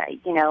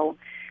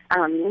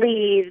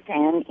 leaves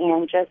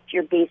and just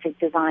your basic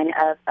design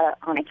of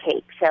on a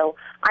cake. So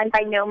I'm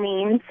by no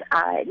means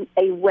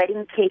a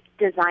wedding cake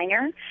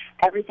designer.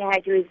 Everything I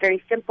do is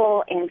very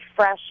simple and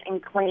fresh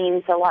and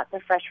clean, so lots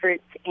of fresh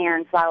fruits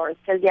and flowers.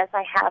 So yes,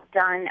 I have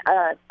done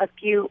a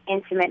few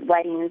intimate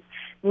weddings,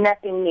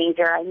 nothing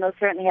major. I most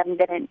certainly haven't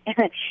been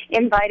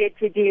invited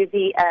to do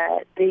the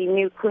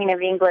new Queen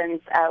of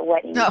England's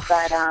wedding,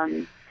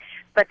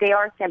 but they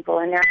are simple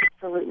and they're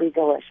absolutely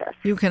delicious.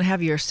 You can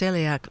have your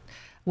celiac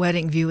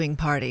wedding viewing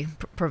party,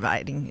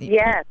 providing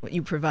yes,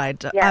 you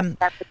provide. Yes,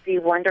 that would be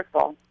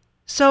wonderful.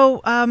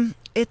 So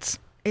it's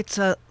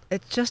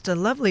just a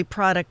lovely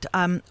product.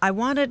 I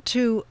wanted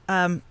to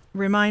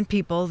remind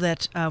people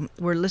that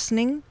we're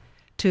listening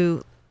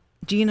to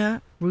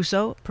Gina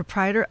Russo,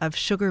 proprietor of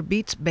Sugar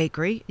Beets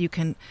Bakery. You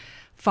can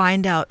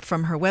find out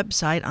from her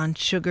website on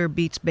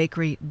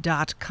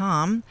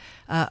sugarbeetsbakery.com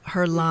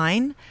her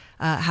line,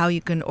 how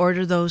you can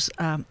order those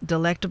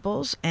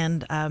delectables.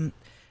 And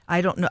I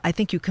don't know, I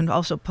think you can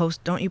also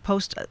post, don't you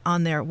post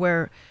on there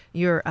where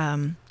your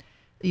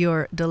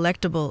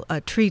delectable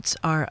treats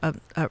are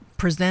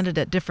presented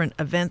at different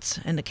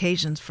events and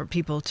occasions for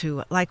people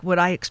to, like what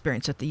I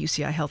experienced at the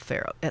UCI Health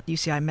Fair at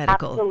UCI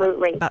Medical.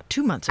 Absolutely. About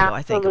 2 months ago, Absolutely.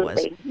 I think it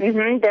was.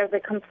 Mm-hmm. There's a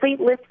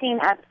complete listing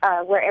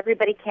of where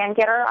everybody can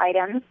get our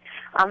items.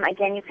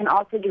 Again, you can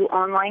also do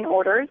online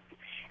orders.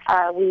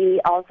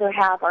 We also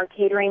have our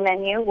catering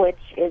menu, which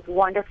is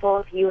wonderful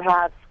if you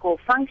have school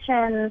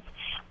functions,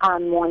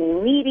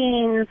 morning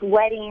meetings,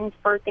 weddings,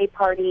 birthday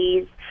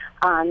parties,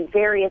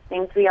 various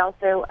things. We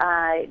also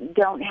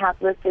don't have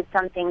listed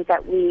some things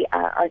that we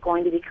are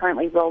going to be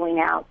currently rolling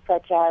out,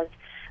 such as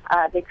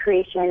the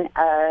creation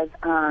of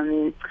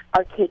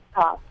our cake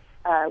pops,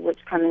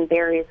 which come in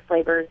various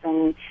flavors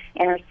and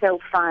are so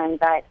fun.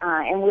 But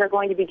and we're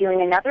going to be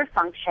doing another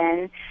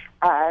function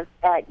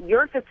at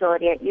your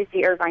facility at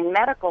UC Irvine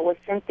Medical with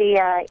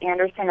Cynthia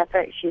Anderson.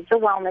 She's the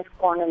wellness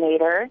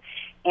coordinator.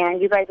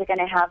 And you guys are going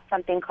to have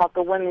something called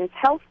the Women's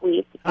Health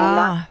Week, and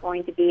that's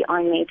going to be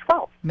on May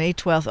 12th. May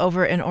 12th,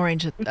 over in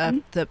Orange, at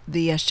the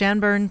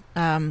Shanburn,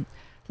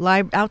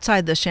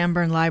 outside the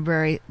Shanburn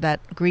Library, that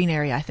green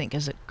area, I think.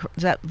 Is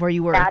that where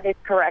you were? That is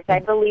correct. I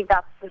believe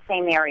that's the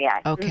same area.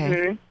 Okay.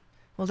 Mm-hmm.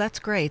 Well, that's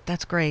great.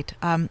 That's great.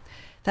 And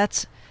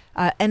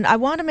I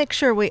want to make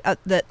sure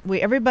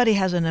everybody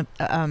has an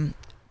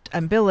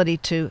ability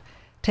to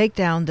take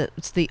down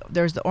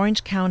there's the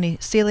Orange County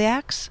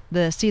Celiacs,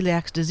 the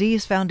Celiacs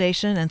Disease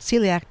Foundation, and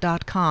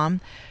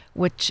celiac.com,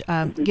 which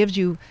gives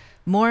you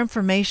more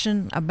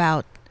information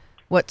about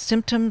what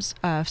symptoms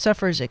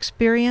sufferers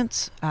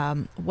experience,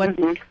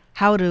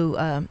 how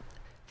to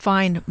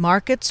find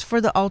markets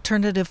for the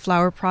alternative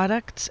flour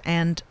products,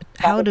 and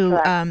how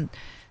to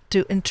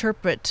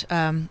interpret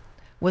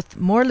with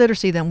more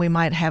literacy than we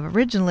might have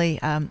originally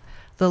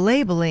the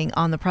labeling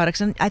on the products.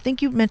 And I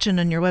think you mentioned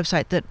on your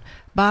website that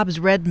Bob's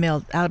Red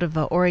Mill out of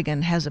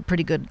Oregon has a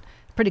pretty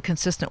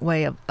consistent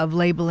way of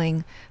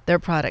labeling their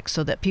products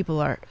so that people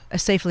are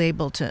safely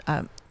able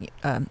to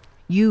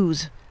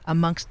use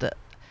amongst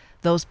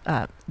those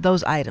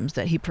items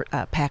that he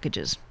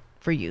packages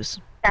for use.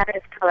 That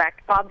is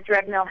correct. Bob's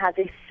Red Mill has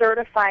a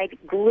certified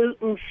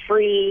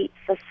gluten-free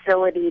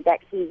facility that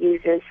he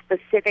uses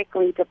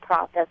specifically to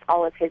process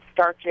all of his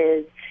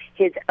starches,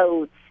 his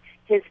oats,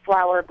 his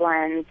flour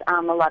blends,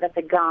 a lot of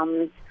the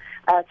gums,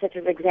 such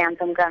as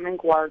xanthan gum and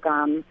guar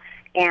gum,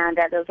 and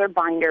those are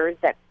binders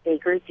that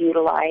bakers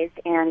utilize.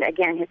 And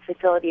again, his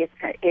facility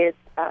is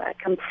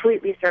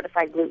completely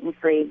certified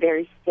gluten-free,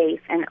 very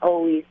safe, and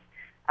always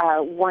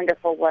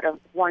wonderful. What a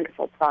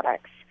wonderful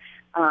products!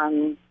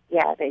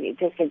 They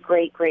just a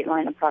great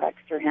line of products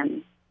through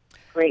him.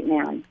 Great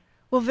man.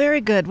 Well, very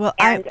good. Well,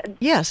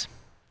 yes.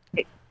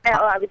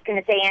 I was going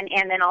to say,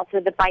 and then also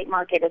the Bite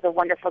Market is a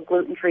wonderful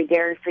gluten-free,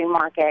 dairy-free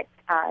market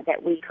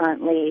that we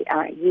currently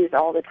use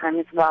all the time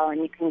as well.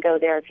 And you can go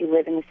there if you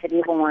live in the city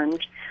of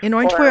Orange. In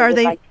Orange, or where are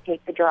they? Like to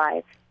take the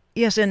drive.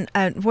 Yes, and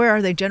where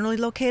are they generally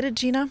located,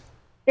 Gina?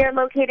 They're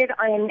located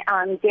in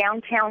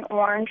downtown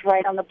Orange,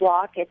 right on the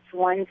block. It's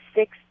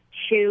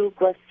 162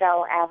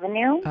 Glasell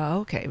Avenue.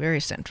 Oh, okay,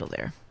 very central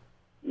there.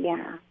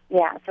 Yeah.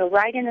 So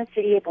right in the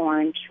city of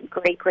Orange,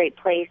 great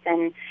place.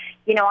 And,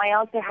 I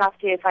also have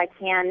to, if I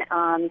can,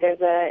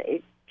 there's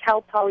a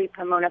Cal Poly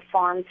Pomona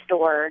Farm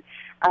Store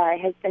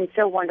has been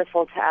so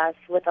wonderful to us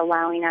with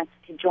allowing us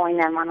to join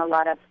them on a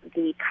lot of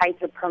the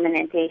Kaiser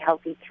Permanente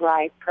Healthy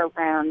Thrive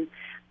program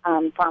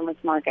farmers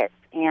markets.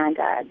 And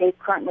they've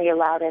currently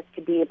allowed us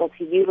to be able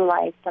to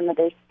utilize some of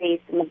their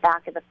space in the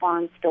back of the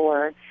farm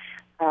store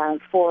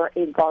for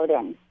a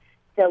garden.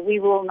 So we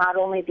will not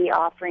only be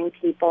offering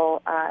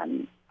people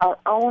our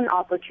own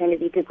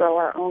opportunity to grow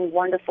our own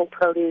wonderful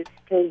produce,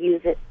 to use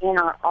it in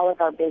all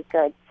of our baked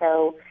goods.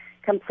 So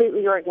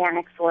completely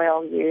organic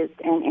soil used,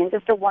 and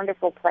just a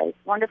wonderful place,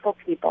 wonderful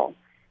people,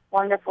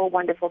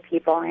 wonderful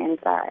people. And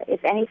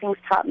if anything's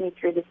taught me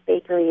through this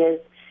bakery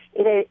is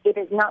it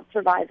has not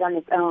survived on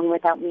its own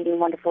without meeting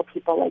wonderful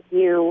people like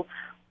you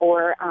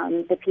or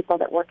the people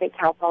that work at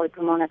Cal Poly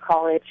Pomona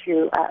College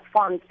who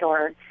Farm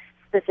Store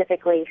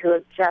specifically who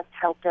have just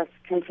helped us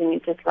continue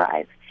to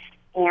thrive,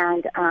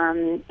 and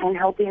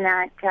hoping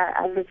that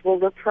others will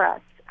look for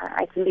us.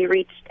 I can be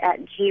reached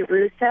at G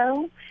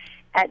Russo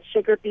at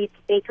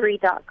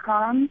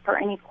sugarbeetsbakery.com for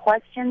any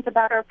questions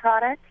about our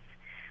products.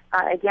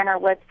 Again, our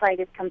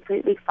website is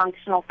completely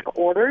functional for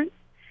orders.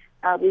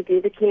 We do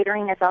the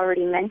catering, as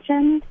already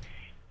mentioned,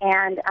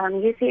 and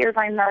UC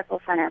Irvine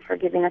Medical Center for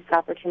giving us the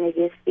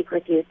opportunity to speak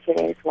with you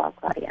today as well,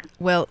 Claudia.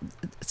 Well,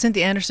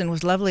 Cynthia Anderson,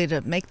 was lovely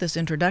to make this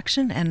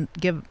introduction and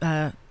give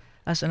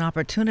us an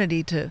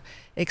opportunity to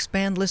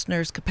expand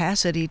listeners'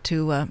 capacity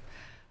to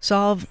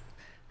solve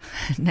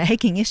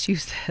nagging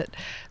issues that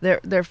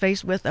they're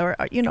faced with, or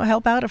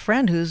help out a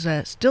friend who's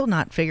still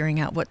not figuring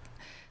out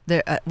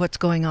what's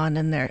going on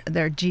in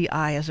their GI,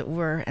 as it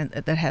were, and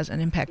that has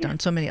an impact on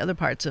so many other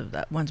parts of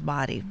one's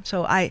body.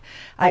 So I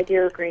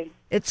do agree.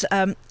 It's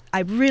I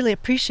really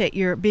appreciate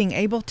your being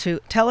able to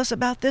tell us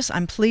about this.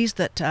 I'm pleased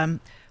that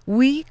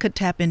we could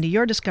tap into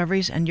your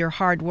discoveries and your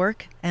hard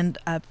work, and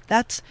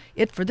that's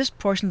it for this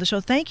portion of the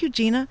show. Thank you,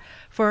 Gina,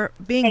 for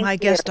being my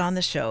guest on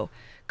the show.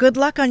 Good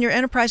luck on your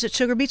enterprise at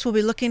Sugar Beets. We'll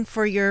be looking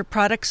for your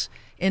products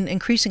in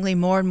increasingly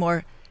more and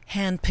more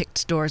hand-picked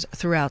stores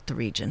throughout the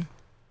region.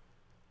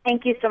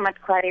 Thank you so much,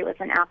 Claudia. It was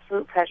an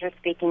absolute pleasure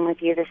speaking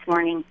with you this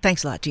morning.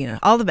 Thanks a lot, Gina.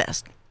 All the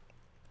best.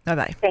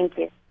 Bye-bye. Thank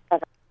you.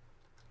 Bye-bye.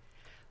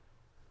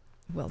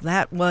 Well,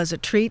 that was a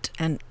treat,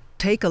 and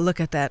take a look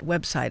at that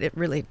website. It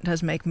really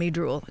does make me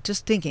drool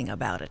just thinking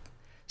about it.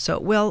 So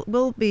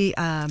we'll be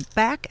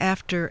back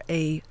after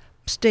a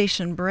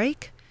station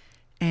break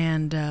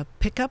and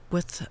pick up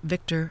with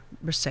Victor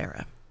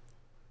Becerra.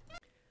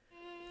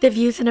 The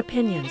views and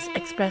opinions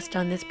expressed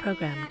on this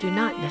program do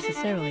not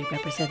necessarily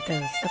represent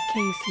those of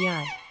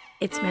KUCI,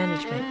 its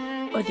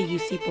management, or the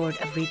UC Board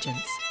of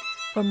Regents.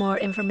 For more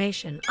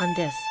information on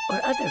this or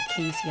other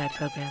KUCI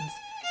programs,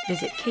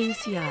 visit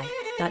kuci.org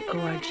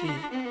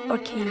or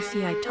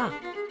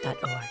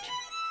kucitalk.org.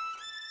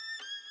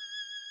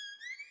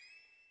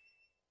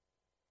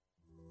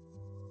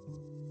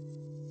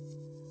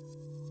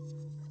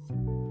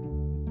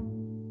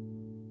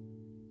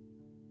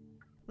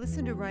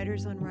 Listen to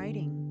Writers on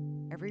Writing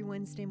every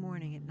Wednesday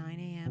morning at 9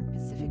 a.m.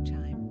 Pacific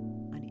Time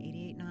on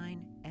 88.9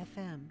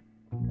 FM,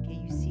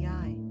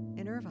 KUCI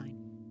in Irvine.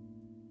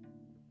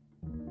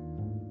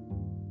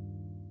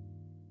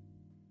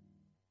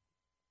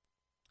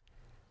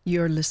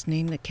 You're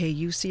listening to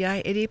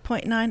KUCI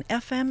 88.9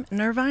 FM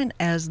in Irvine,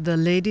 as the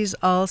ladies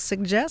all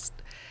suggest.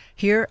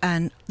 Here,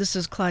 and this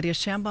is Claudia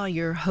Shambaugh,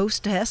 your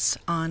hostess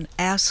on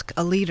Ask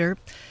a Leader.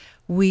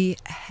 We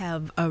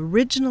have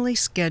originally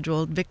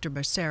scheduled Victor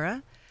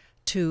Becerra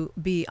to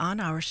be on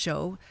our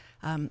show.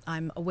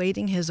 I'm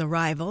awaiting his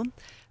arrival.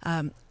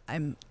 I'm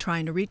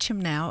trying to reach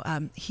him now.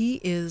 He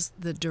is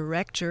the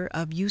director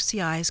of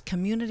UCI's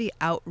Community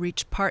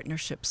Outreach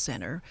Partnership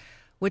Center,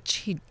 which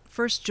he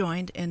first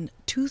joined in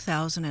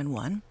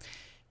 2001.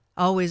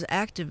 Always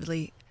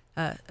actively,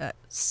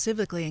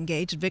 civically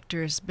engaged,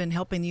 Victor has been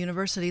helping the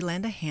university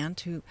lend a hand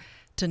to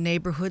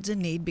neighborhoods in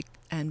need,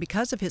 and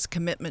because of his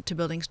commitment to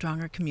building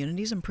stronger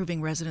communities,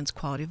 improving residents'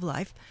 quality of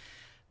life,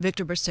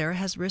 Victor Becerra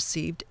has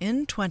received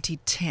in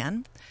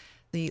 2010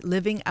 the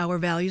Living Our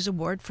Values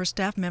Award for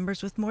staff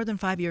members with more than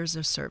 5 years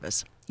of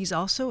service. He's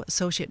also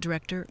Associate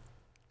Director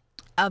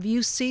of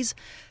UC's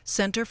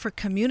Center for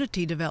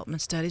Community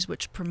Development Studies,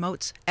 which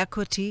promotes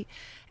equity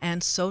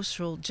and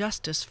social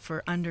justice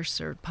for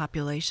underserved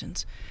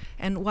populations.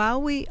 And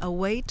while we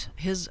await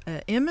his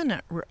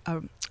imminent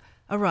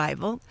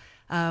arrival,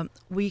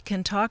 we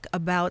can talk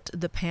about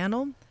the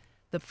panel,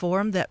 the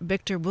forum that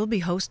Victor will be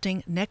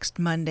hosting next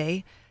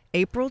Monday,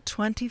 April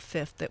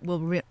 25th, that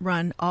will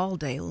run all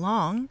day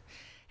long.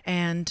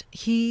 And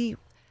he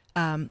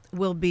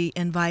will be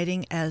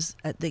inviting as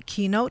the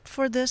keynote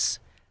for this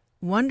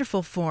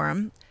wonderful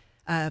forum,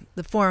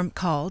 the forum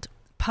called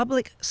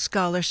Public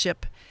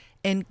Scholarship,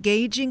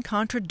 Engaging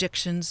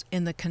Contradictions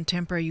in the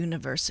Contemporary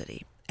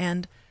University.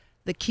 And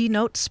the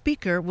keynote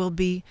speaker will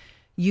be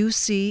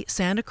UC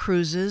Santa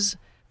Cruz's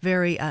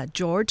very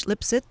George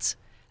Lipsitz,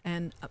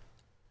 and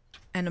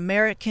an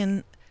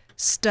American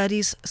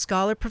Studies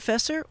scholar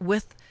professor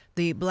with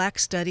the Black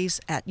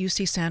Studies at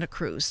UC Santa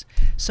Cruz.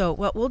 So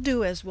what we'll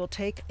do is we'll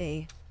take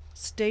a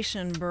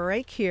station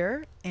break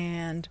here,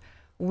 and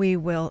we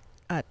will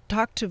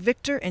talk to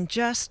Victor in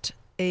just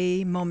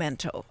a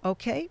momento.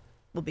 Okay?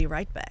 We'll be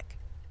right back.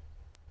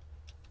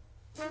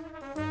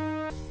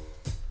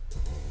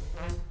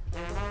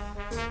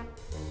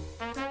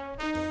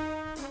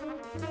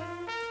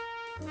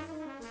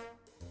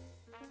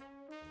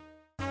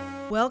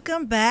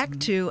 Welcome back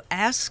to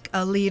Ask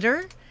a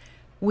Leader.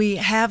 We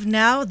have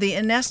now the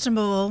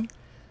inestimable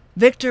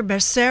Victor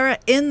Becerra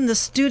in the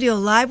studio,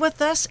 live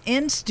with us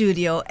in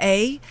Studio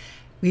A.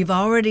 We've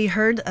already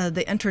heard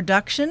the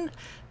introduction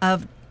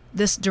of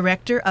this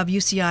director of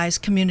UCI's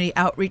Community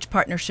Outreach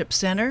Partnership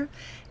Center,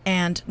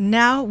 and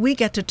now we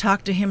get to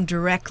talk to him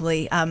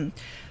directly.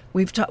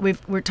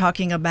 We're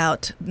talking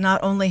about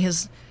not only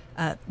his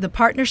the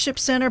Partnership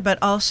Center, but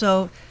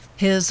also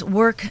his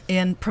work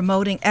in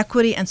promoting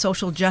equity and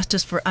social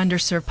justice for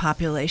underserved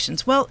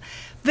populations. Well,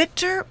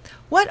 Victor,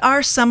 what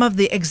are some of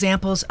the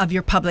examples of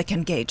your public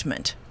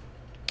engagement?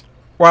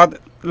 Well,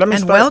 let me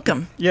And start.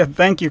 welcome. Yeah,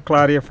 thank you,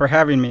 Claudia, for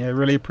having me. I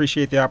really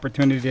appreciate the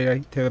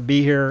opportunity to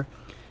be here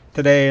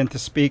today and to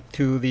speak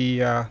to the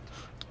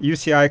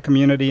UCI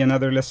community and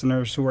other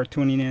listeners who are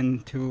tuning in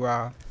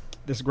to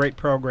this great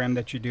program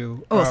that you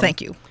do. Oh,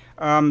 thank you.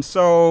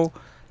 So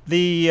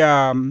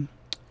the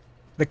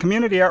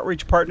Community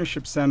Outreach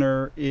Partnership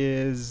Center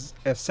is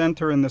a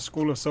center in the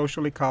School of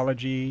Social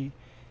Ecology.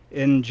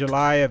 In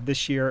July of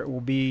this year, it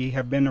will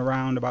have been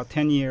around about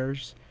 10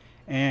 years.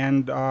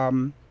 And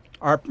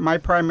my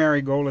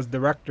primary goal as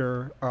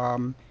director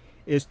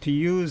is to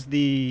use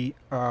the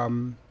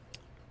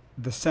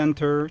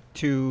center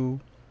to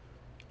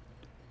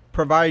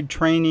provide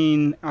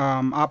training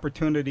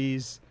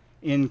opportunities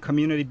in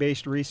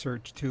community-based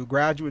research to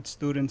graduate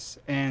students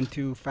and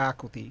to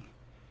faculty.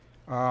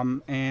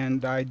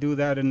 And I do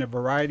that in a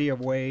variety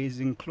of ways,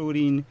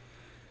 including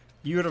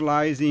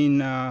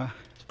utilizing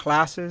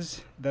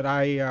classes that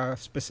I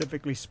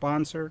specifically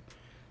sponsor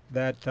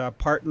that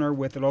partner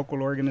with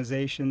local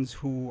organizations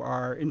who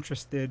are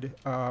interested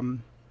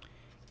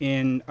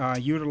in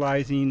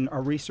utilizing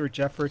a research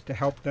effort to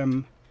help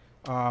them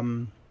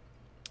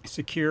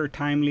secure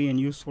timely and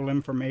useful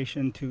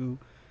information to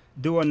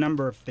do a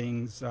number of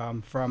things,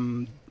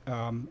 from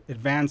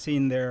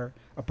advancing a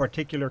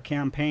particular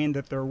campaign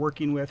that they're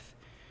working with,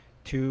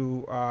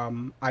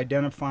 to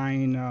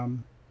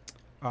identifying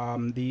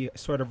the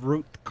sort of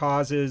root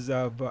causes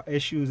of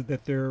issues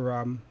that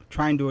they're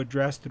trying to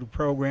address through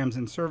programs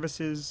and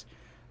services,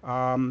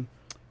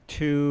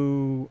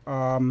 to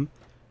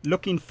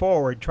looking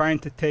forward, trying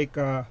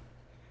to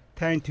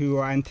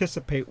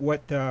anticipate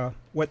what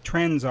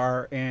trends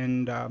are,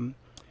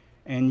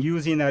 and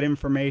using that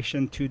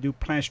information to do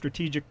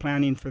strategic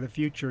planning for the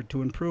future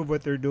to improve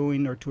what they're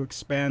doing or to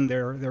expand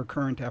their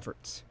current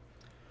efforts.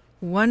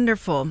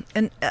 Wonderful.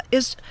 And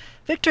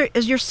Victor,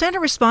 is your center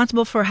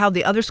responsible for how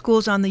the other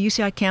schools on the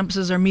UCI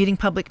campuses are meeting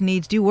public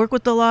needs? Do you work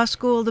with the law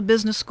school, the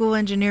business school,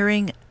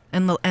 engineering,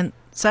 and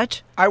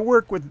such? I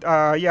work with,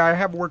 I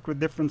have worked with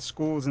different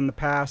schools in the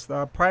past.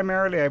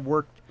 Primarily, I've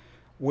worked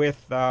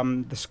with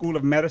the School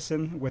of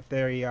Medicine with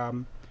their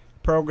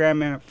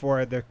program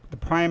for the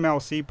Prime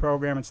LC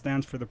program. It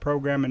stands for the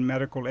Program in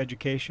Medical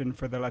Education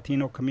for the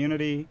Latino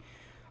Community.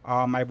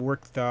 I've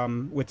worked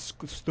with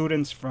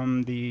students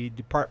from the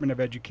Department of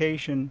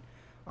Education,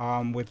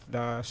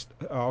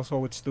 also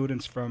with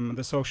students from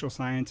the social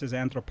sciences,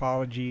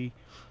 anthropology,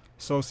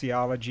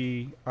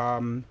 sociology,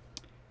 and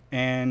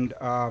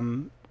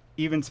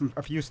even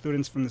a few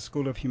students from the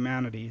School of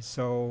Humanities.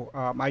 So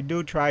I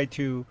do try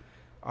to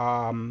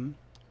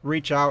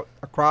reach out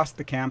across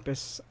the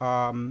campus,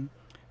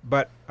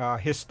 but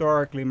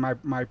historically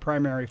my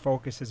primary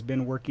focus has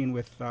been working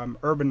with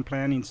urban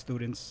planning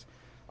students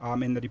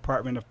in the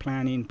Department of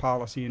Planning,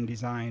 Policy, and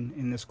Design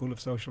in the School of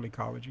Social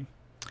Ecology.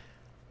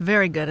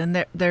 Very good.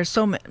 And there's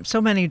so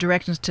many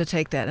directions to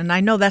take that. And I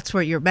know that's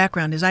where your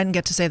background is. I didn't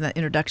get to say that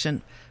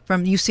introduction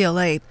from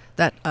UCLA,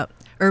 that the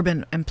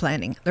urban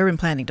planning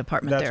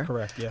department there. That's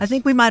correct, yes. I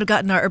think we might have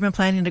gotten our urban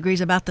planning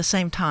degrees about the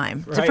same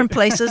time, right. Different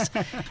places.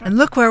 And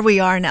look where we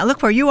are now.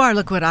 Look where you are,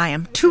 look what I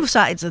am. Two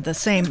sides of the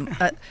same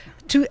mic.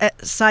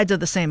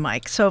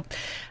 So,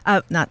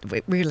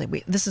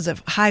 this is a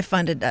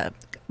high-funded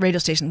radio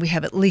station. We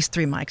have at least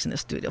 3 mics in the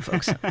studio,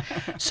 folks.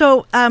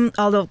 So,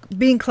 although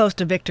being close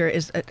to Victor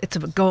it's a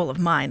goal of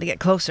mine to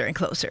get closer and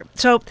closer.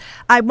 So,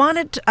 I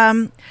wanted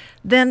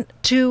then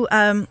to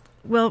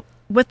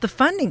with the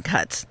funding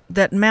cuts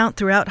that mount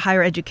throughout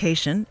higher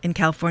education in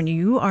California,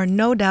 you are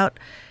no doubt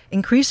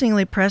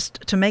increasingly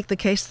pressed to make the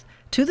case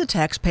to the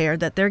taxpayer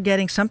that they're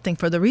getting something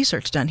for the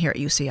research done here at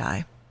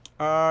UCI.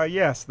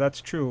 Yes,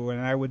 that's true. And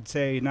I would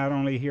say not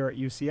only here at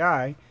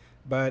UCI,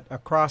 but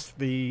across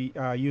the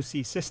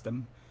UC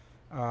system.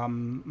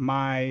 I'm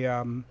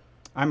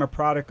a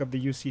product of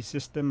the UC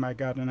system. I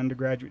got an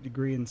undergraduate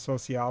degree in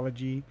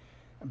sociology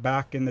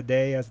back in the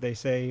day, as they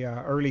say,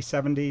 early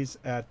 70s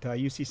at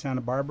UC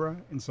Santa Barbara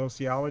in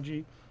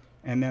sociology,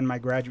 and then my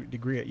graduate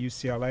degree at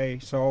UCLA.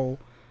 So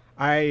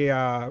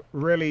I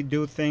really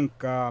do think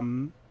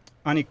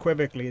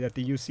unequivocally that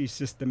the UC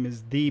system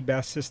is the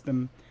best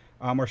system,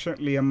 or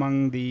certainly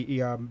among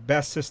the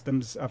best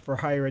systems for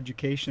higher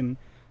education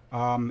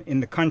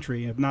in the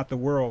country, if not the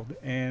world.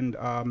 And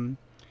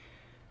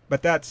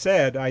but that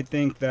said, I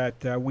think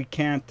that we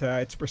can't,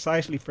 it's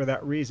precisely for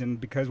that reason,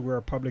 because we're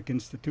a public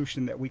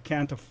institution, that we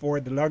can't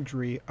afford the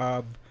luxury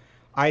of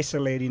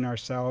isolating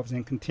ourselves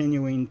and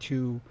continuing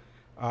to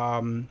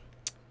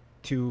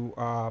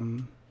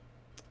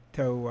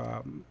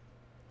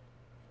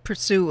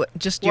pursue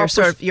just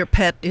your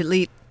pet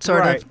elite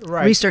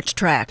research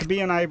track. To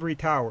be an ivory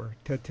tower,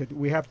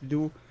 we have to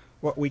do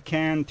what we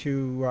can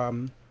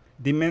to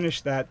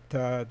diminish that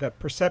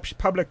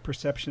public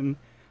perception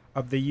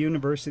of the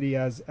university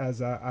as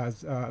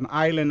an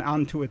island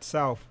unto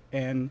itself.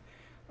 And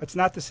it's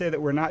not to say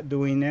that we're not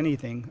doing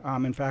anything.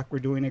 In fact, we're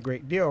doing a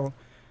great deal.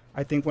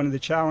 I think one of the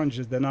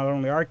challenges that not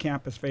only our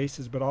campus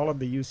faces, but all of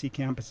the UC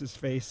campuses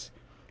face,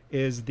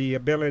 is the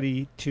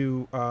ability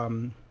to,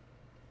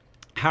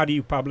 how do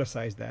you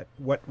publicize that?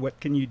 What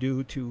can you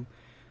do to,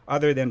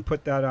 other than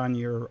put that on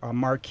your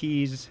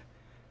marquees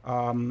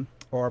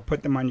or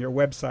put them on your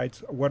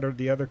websites? What are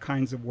the other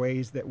kinds of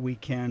ways that we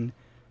can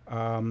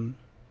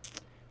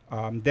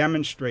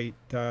demonstrate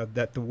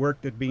that the work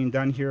that's being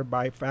done here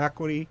by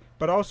faculty,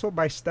 but also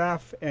by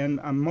staff, and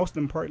most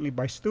importantly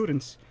by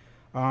students,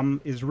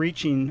 is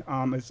reaching,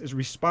 is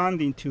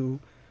responding to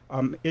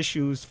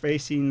issues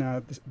facing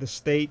the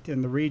state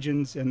and the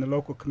regions and the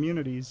local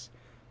communities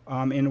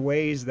in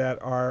ways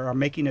that are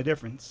making a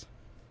difference.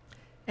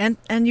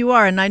 And you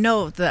are, and I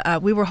know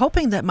that we were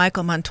hoping that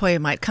Michael Montoya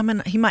might come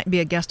in. He might be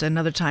a guest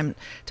another time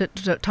to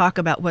talk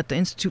about what the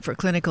Institute for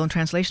Clinical and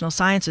Translational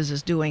Sciences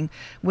is doing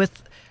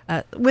with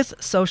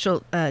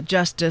social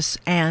justice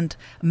and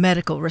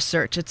medical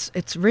research.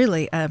 It's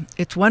really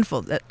it's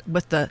wonderful that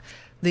with the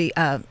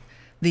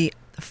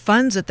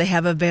funds that they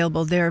have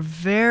available, they're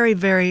very,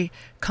 very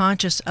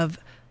conscious of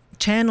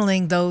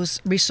channeling those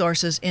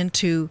resources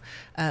into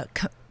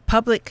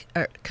public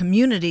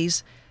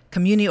communities,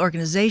 community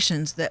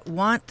organizations that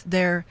want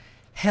their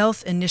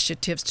health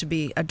initiatives to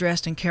be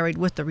addressed and carried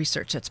with the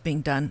research that's being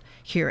done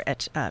here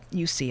at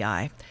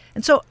UCI.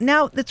 And so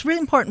now it's really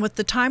important with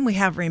the time we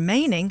have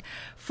remaining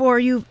for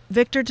you,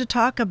 Victor, to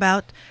talk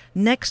about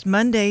next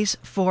Monday's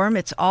forum.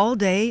 It's all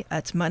day.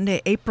 It's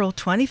Monday, April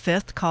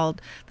 25th,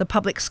 called The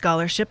Public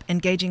Scholarship,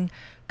 Engaging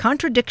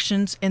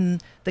Contradictions in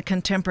the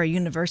Contemporary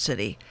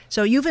University.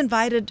 So you've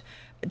invited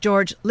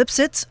George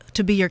Lipsitz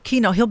to be your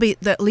keynote. He'll be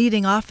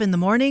leading off in the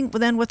morning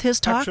then with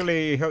his talk?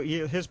 Actually,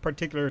 his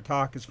particular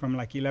talk is from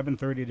like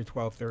 11:30 to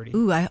 12:30.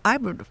 Ooh, I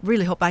would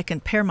really hope I can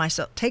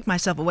take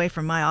myself away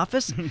from my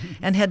office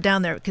and head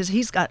down there, because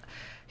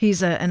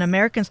he's an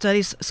American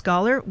Studies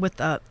scholar with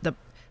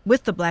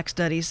the Black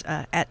Studies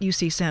at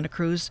UC Santa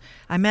Cruz.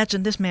 I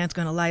imagine this man's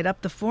going to light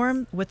up the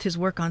forum with his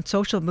work on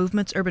social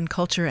movements, urban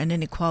culture, and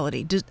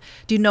inequality. Do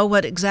you know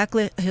what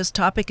exactly his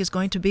topic is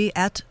going to be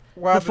at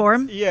the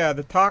forum?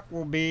 The talk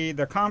will be,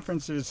 the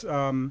conference is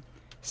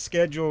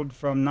scheduled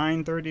from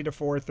 9:30 to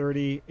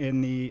 4:30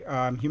 in the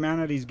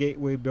Humanities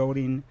Gateway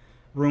Building,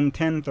 room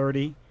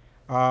 1030.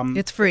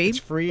 It's free. It's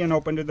free and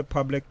open to the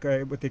public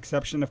with the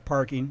exception of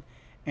parking.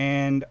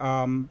 And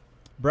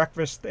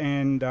breakfast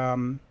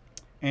and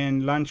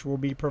lunch will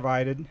be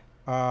provided.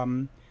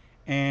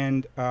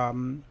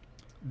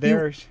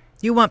 There's...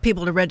 You want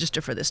people to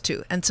register for this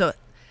too. And so...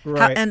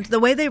 Right. And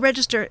the way they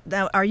register,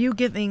 now, are you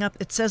giving up?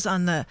 It says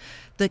on the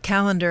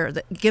calendar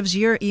that gives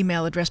your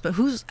email address, but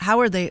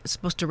how are they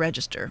supposed to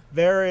register?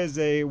 There is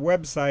a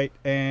website,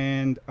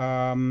 and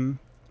I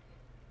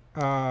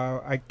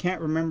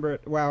can't remember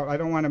it. Well, I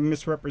don't want to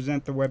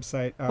misrepresent the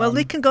website. Well,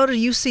 they can go to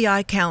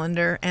UCI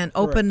calendar and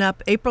open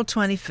up April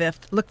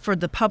 25th. Look for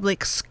the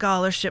Public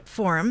Scholarship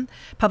Forum,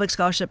 Public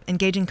Scholarship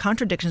Engaging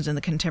Contradictions in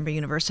the Contemporary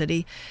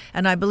University,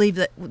 and I believe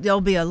that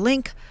there'll be a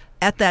link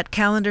at that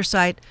calendar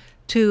site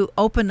to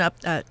open up,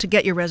 to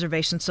get your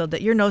reservation so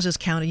that your nose is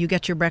counted. You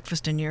get your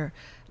breakfast and your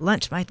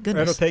lunch. My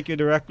goodness. It'll take you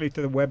directly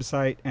to the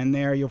website, and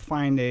there you'll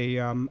find a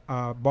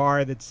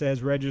bar that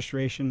says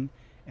registration,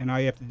 and all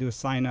you have to do is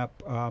sign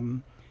up,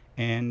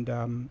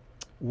 and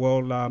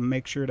we'll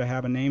make sure to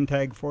have a name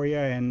tag for you,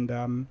 and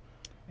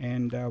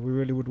we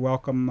really would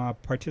welcome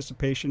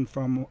participation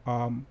from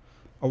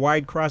a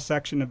wide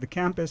cross-section of the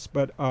campus,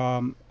 but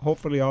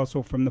hopefully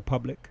also from the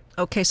public.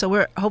 Okay, so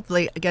we're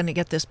hopefully going to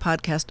get this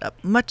podcast up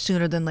much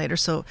sooner than later,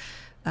 so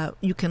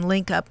you can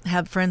link up,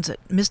 have friends that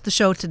missed the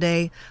show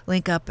today,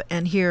 link up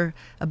and hear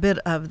a bit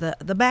of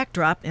the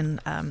backdrop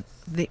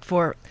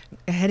for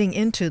heading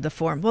into the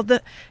forum. Well,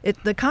 the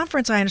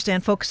conference, I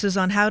understand, focuses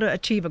on how to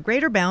achieve a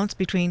greater balance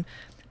between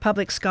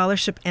public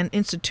scholarship and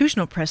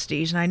institutional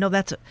prestige, and I know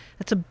that's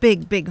a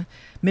big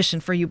mission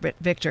for you,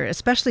 Victor,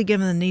 especially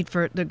given the need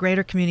for the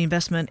greater community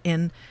investment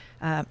in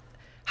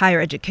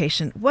higher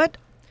education.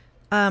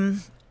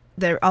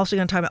 They're also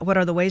going to talk about what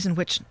are the ways in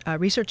which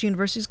research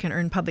universities can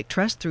earn public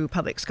trust through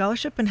public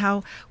scholarship, and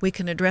how we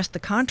can address the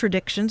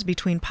contradictions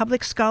between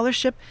public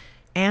scholarship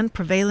and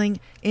prevailing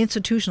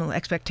institutional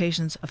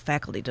expectations of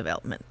faculty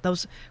development.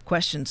 Those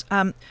questions.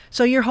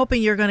 So you're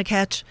hoping you're going to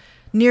catch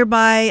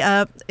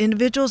nearby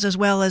individuals as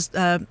well as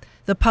the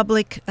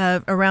public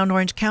around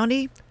Orange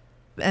County,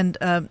 and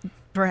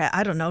perhaps,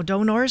 I don't know,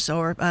 donors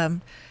or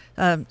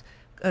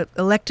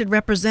elected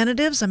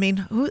representatives. I mean,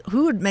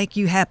 who would make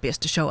you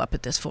happiest to show up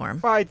at this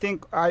forum? Well, I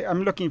think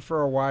I'm looking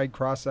for a wide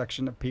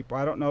cross-section of people.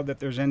 I don't know that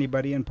there's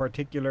anybody in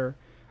particular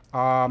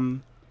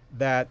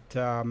that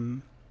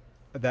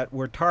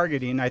we're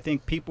targeting. I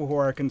think people who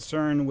are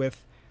concerned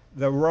with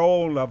the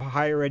role of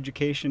higher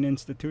education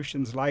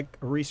institutions like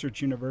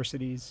research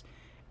universities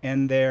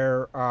and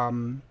their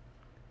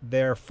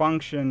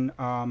function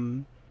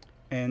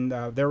and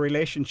their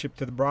relationship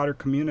to the broader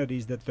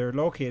communities that they're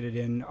located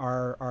in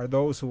are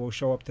those who will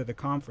show up to the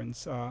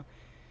conference.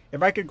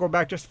 if I could go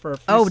back just for a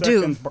few Oh, do.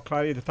 seconds, but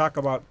Claudia, to talk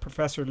about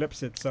Professor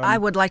Lipsitz. I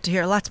would like to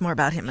hear lots more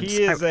about him.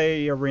 He is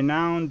a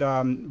renowned,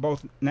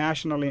 both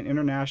nationally and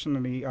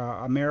internationally,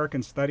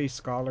 American Studies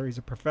scholar. He's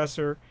a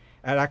professor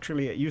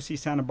actually at UC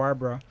Santa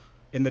Barbara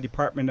in the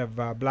Department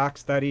of Black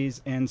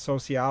Studies and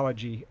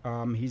Sociology.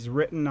 He's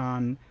written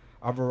on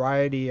a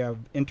variety of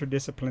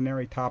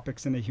interdisciplinary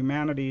topics in the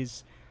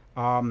humanities.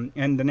 And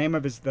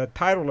the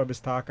title of his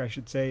talk, I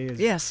should say,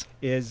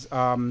 is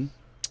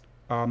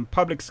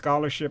Public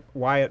Scholarship: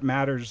 Why It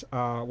Matters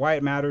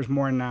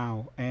More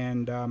Now.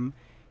 And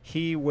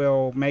he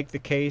will make the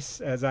case,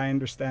 as I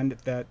understand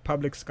it, that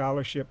public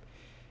scholarship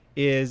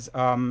is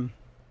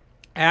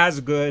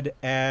as good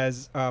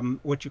as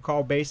what you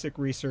call basic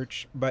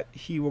research, but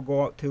he will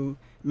go out to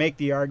make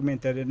the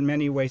argument that in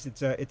many ways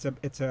it's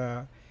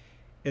a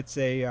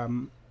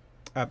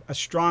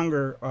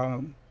stronger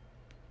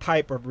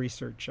type of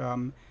research.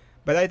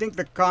 But I think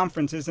the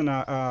conference isn't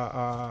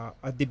a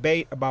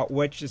debate about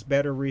which is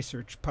better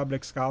research,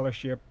 public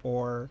scholarship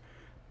or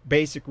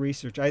basic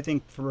research. I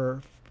think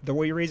for the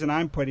reason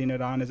I'm putting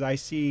it on is I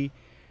see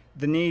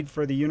the need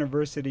for the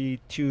university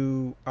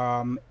to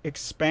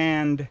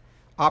expand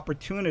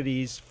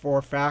opportunities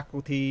for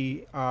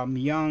faculty,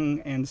 young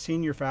and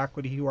senior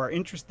faculty who are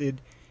interested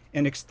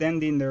in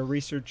extending their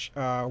research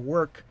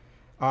work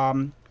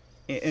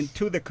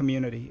into the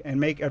community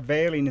and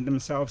availing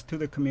themselves to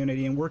the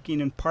community and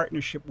working in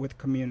partnership with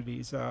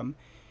communities.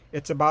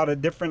 It's about a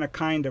different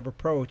kind of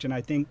approach, and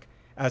I think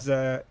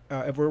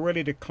if we're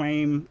ready to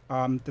claim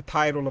the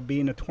title of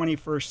being a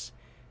 21st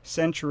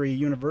century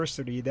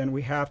university, then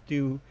we have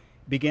to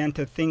begin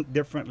to think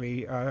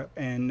differently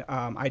and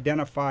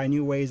identify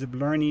new ways of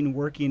learning,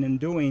 working, and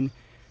doing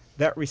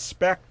that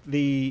respect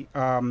the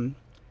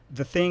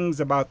things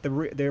about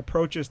the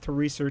approaches to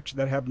research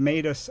that have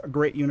made us a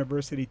great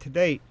university to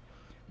date,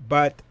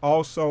 but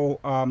also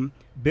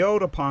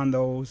build upon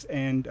those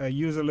and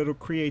use a little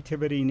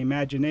creativity and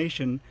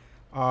imagination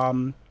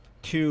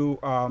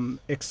to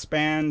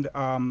expand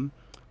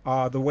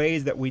the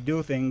ways that we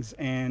do things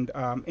and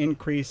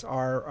increase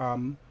our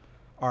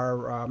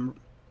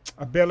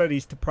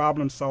abilities to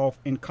problem solve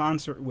in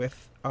concert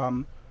with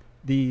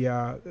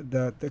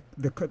the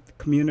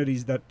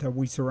communities that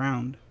we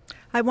surround.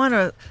 I want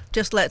to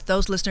just let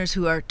those listeners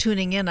who are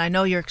tuning in, I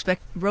know you're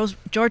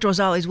George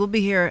Rosales will be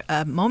here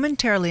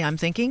momentarily, I'm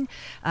thinking.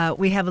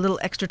 We have a little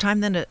extra time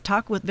then to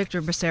talk with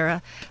Victor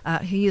Becerra.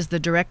 He is the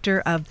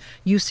director of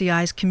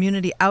UCI's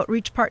Community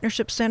Outreach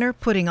Partnership Center,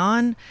 putting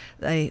on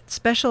a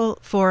special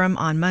forum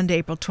on Monday,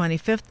 April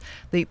 25th,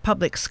 the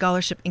Public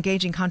Scholarship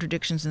Engaging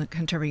Contradictions in the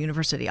Contemporary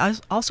University. I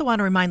also want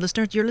to remind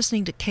listeners, you're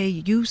listening to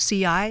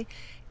KUCI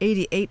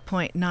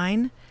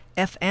 88.9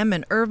 FM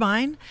in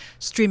Irvine,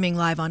 streaming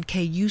live on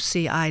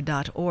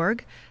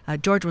kuci.org.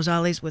 George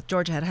Rosales with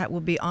Georgia Hat Hat will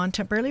be on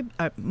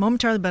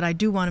momentarily, but I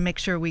do want to make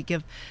sure we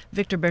give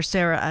Victor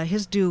Becerra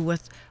his due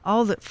with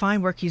all the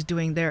fine work he's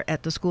doing there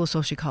at the School of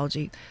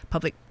Sociology,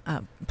 Public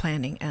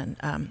Planning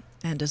and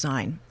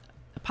Design.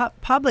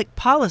 Public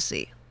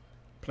Policy.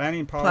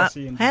 Planning,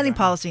 Policy, and Planning, Design.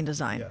 Policy, and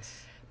Design.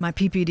 Yes. My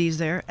PPD's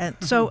there. And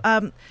so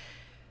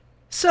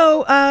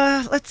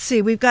let's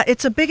see.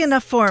 It's a big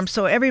enough forum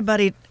so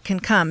everybody can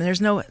come.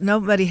 There's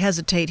nobody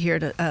hesitate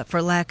here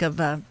for lack of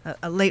a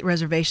late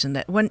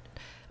reservation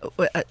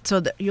so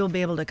that you'll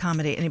be able to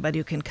accommodate anybody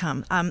who can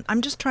come.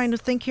 I'm just trying to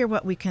think here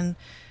what we can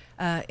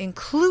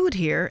include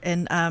here,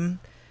 and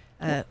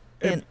if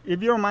you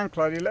don't mind,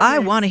 Claudia, I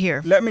want to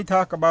hear. Let me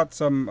talk about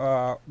some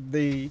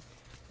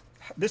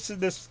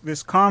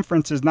This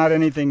conference is not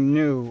anything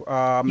new.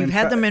 You've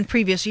had them in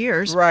previous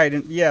years, right?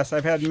 And yes,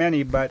 I've had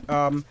many, but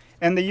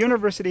and the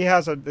University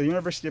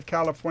of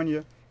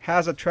California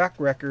has a track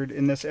record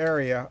in this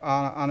area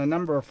on a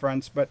number of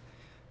fronts. But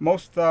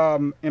most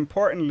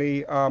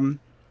importantly,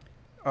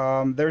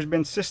 there's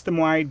been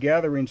system-wide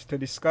gatherings to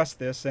discuss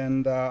this,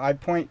 and I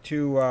point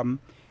to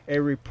a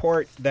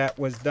report that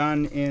was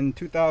done in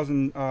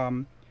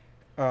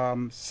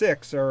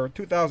 2006 or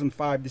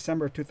 2005,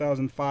 December of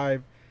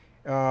 2005.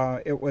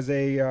 It was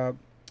a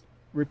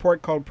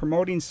report called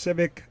Promoting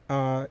Civic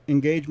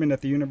Engagement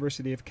at the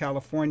University of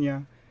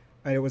California.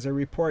 It was a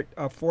report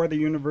for the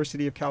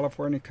University of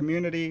California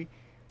community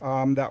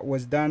that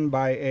was done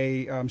by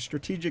a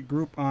strategic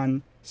group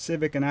on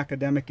civic and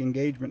academic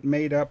engagement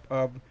made up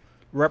of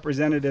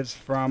representatives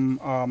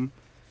from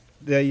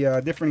the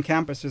different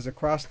campuses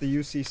across the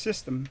UC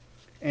system.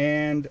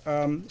 And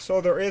so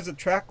there is a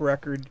track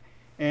record.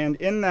 And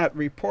in that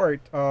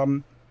report,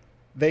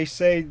 they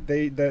say,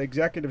 the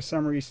executive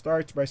summary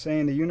starts by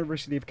saying the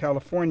University of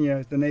California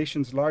is the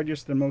nation's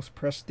largest and most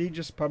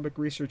prestigious public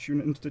research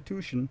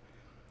institution.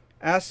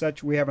 As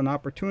such, we have an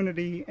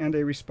opportunity and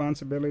a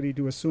responsibility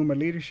to assume a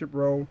leadership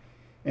role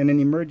in an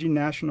emerging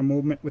national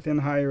movement within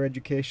higher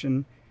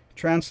education,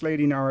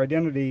 translating our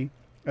identity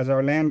as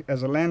a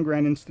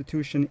land-grant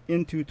institution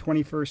into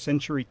 21st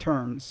century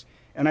terms.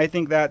 And I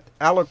think that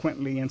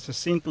eloquently and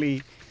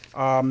succinctly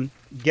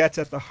gets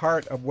at the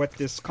heart of what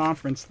this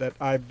conference that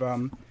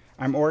I'm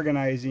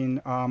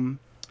organizing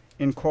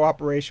in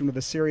cooperation with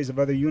a series of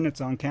other units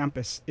on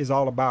campus is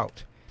all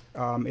about.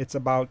 It's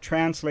about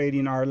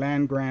translating our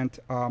land grant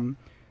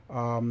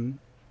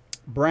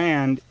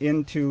brand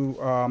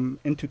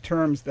into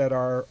terms that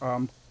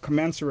are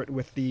commensurate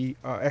with the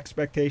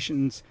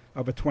expectations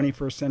of a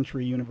 21st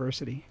century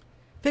university.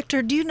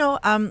 Victor, do you know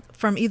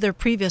from either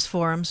previous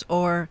forums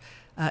or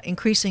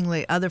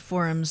increasingly other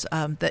forums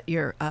that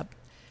your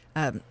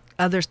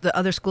the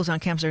other schools on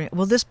campus are,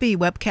 will this be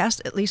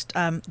webcast, at least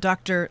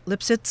Dr.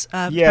 Lipsitz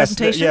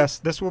presentation? Yes,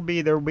 there will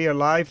be a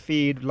live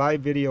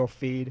video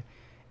feed,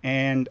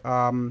 and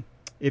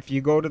if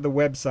you go to the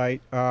website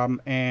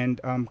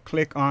and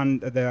click on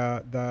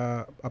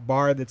the a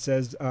bar that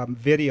says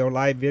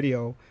live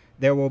video,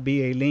 there will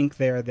be a link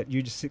there that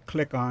you just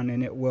click on,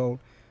 and it will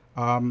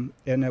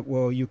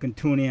you can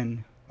tune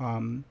in.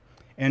 And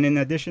in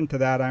addition to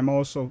that, I'm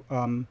also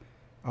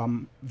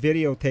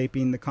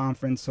videotaping the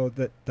conference so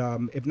that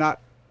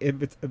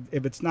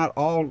if it's not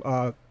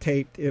all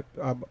taped,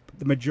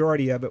 the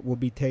majority of it will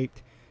be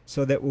taped,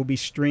 so that will be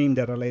streamed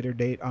at a later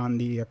date on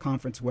the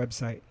conference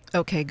website.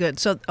 Okay, good.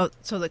 So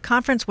the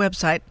conference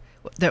website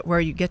where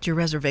you get your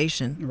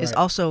reservation is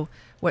also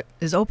what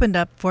is opened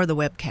up for the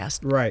webcast.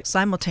 Right.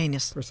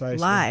 Simultaneous. Precisely.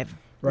 Live.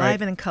 Right.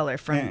 Live and in color.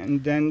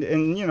 And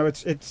you know,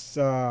 it's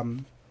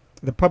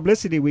the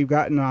publicity we've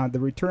gotten, the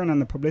return on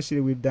the publicity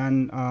we've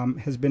done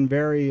has been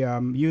very,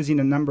 using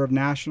a number of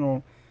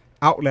national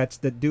outlets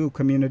that do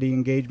community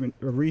engagement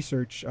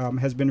research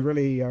has been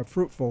really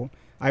fruitful.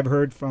 I've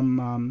heard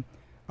from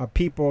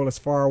people as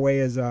far away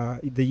as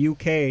the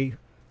UK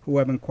who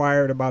have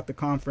inquired about the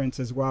conference,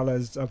 as well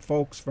as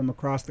folks from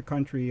across the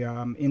country,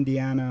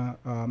 Indiana,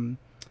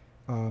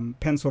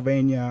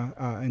 Pennsylvania,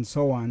 and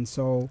so on.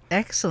 So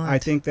excellent. I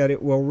think that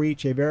it will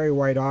reach a very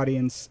wide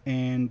audience,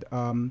 and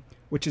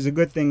which is a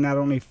good thing not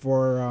only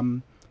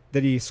for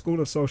the School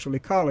of Social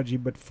Ecology,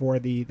 but for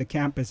the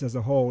campus as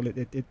a whole.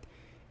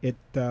 It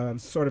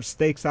sort of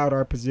stakes out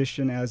our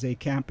position as a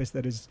campus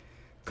that is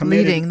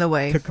leading the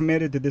way,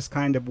 committed to this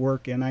kind of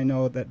work. And I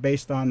know that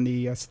based on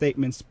the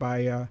statements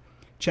by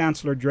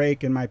Chancellor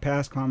Drake in my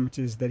past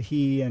conferences, that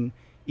he and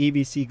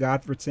E.V.C.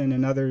 Gottfredson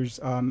and others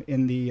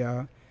in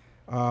the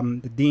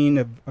dean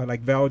of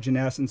like Val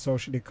Jeunesse and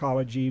Social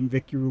Ecology, and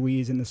Vicky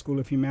Ruiz in the School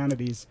of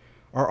Humanities,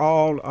 are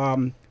all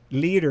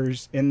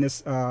leaders in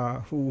this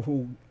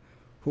who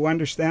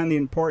understand the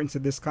importance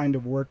of this kind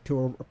of work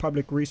to a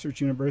public research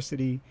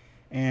university,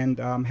 and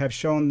have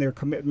shown their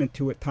commitment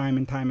to it time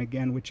and time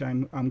again, which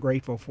I'm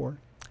grateful for.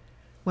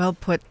 Well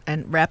put,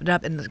 and wrap it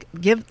up and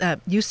give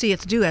UC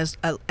its due as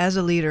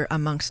a leader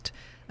amongst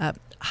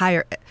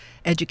higher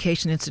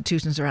education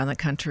institutions around the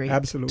country.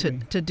 Absolutely.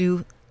 To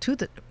do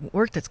the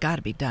work that's got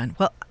to be done.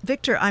 Well,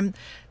 Victor, I'm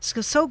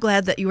so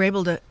glad that you were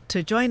able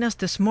to join us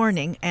this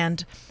morning,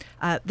 and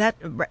that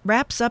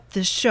wraps up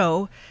this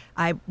show.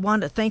 I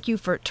want to thank you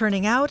for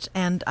turning out,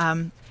 and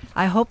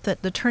I hope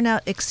that the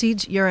turnout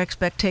exceeds your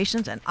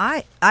expectations, and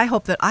I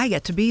hope that I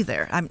get to be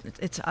there.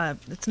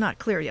 It's not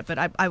clear yet, but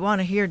I want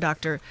to hear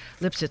Dr.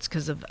 Lipsitz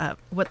because of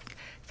what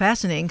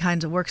fascinating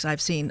kinds of works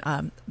I've seen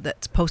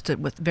that's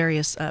posted with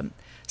various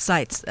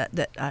sites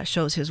that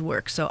shows his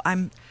work. So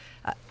I'm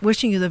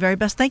wishing you the very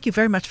best. Thank you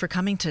very much for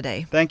coming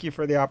today. Thank you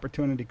for the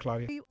opportunity,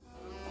 Claudia.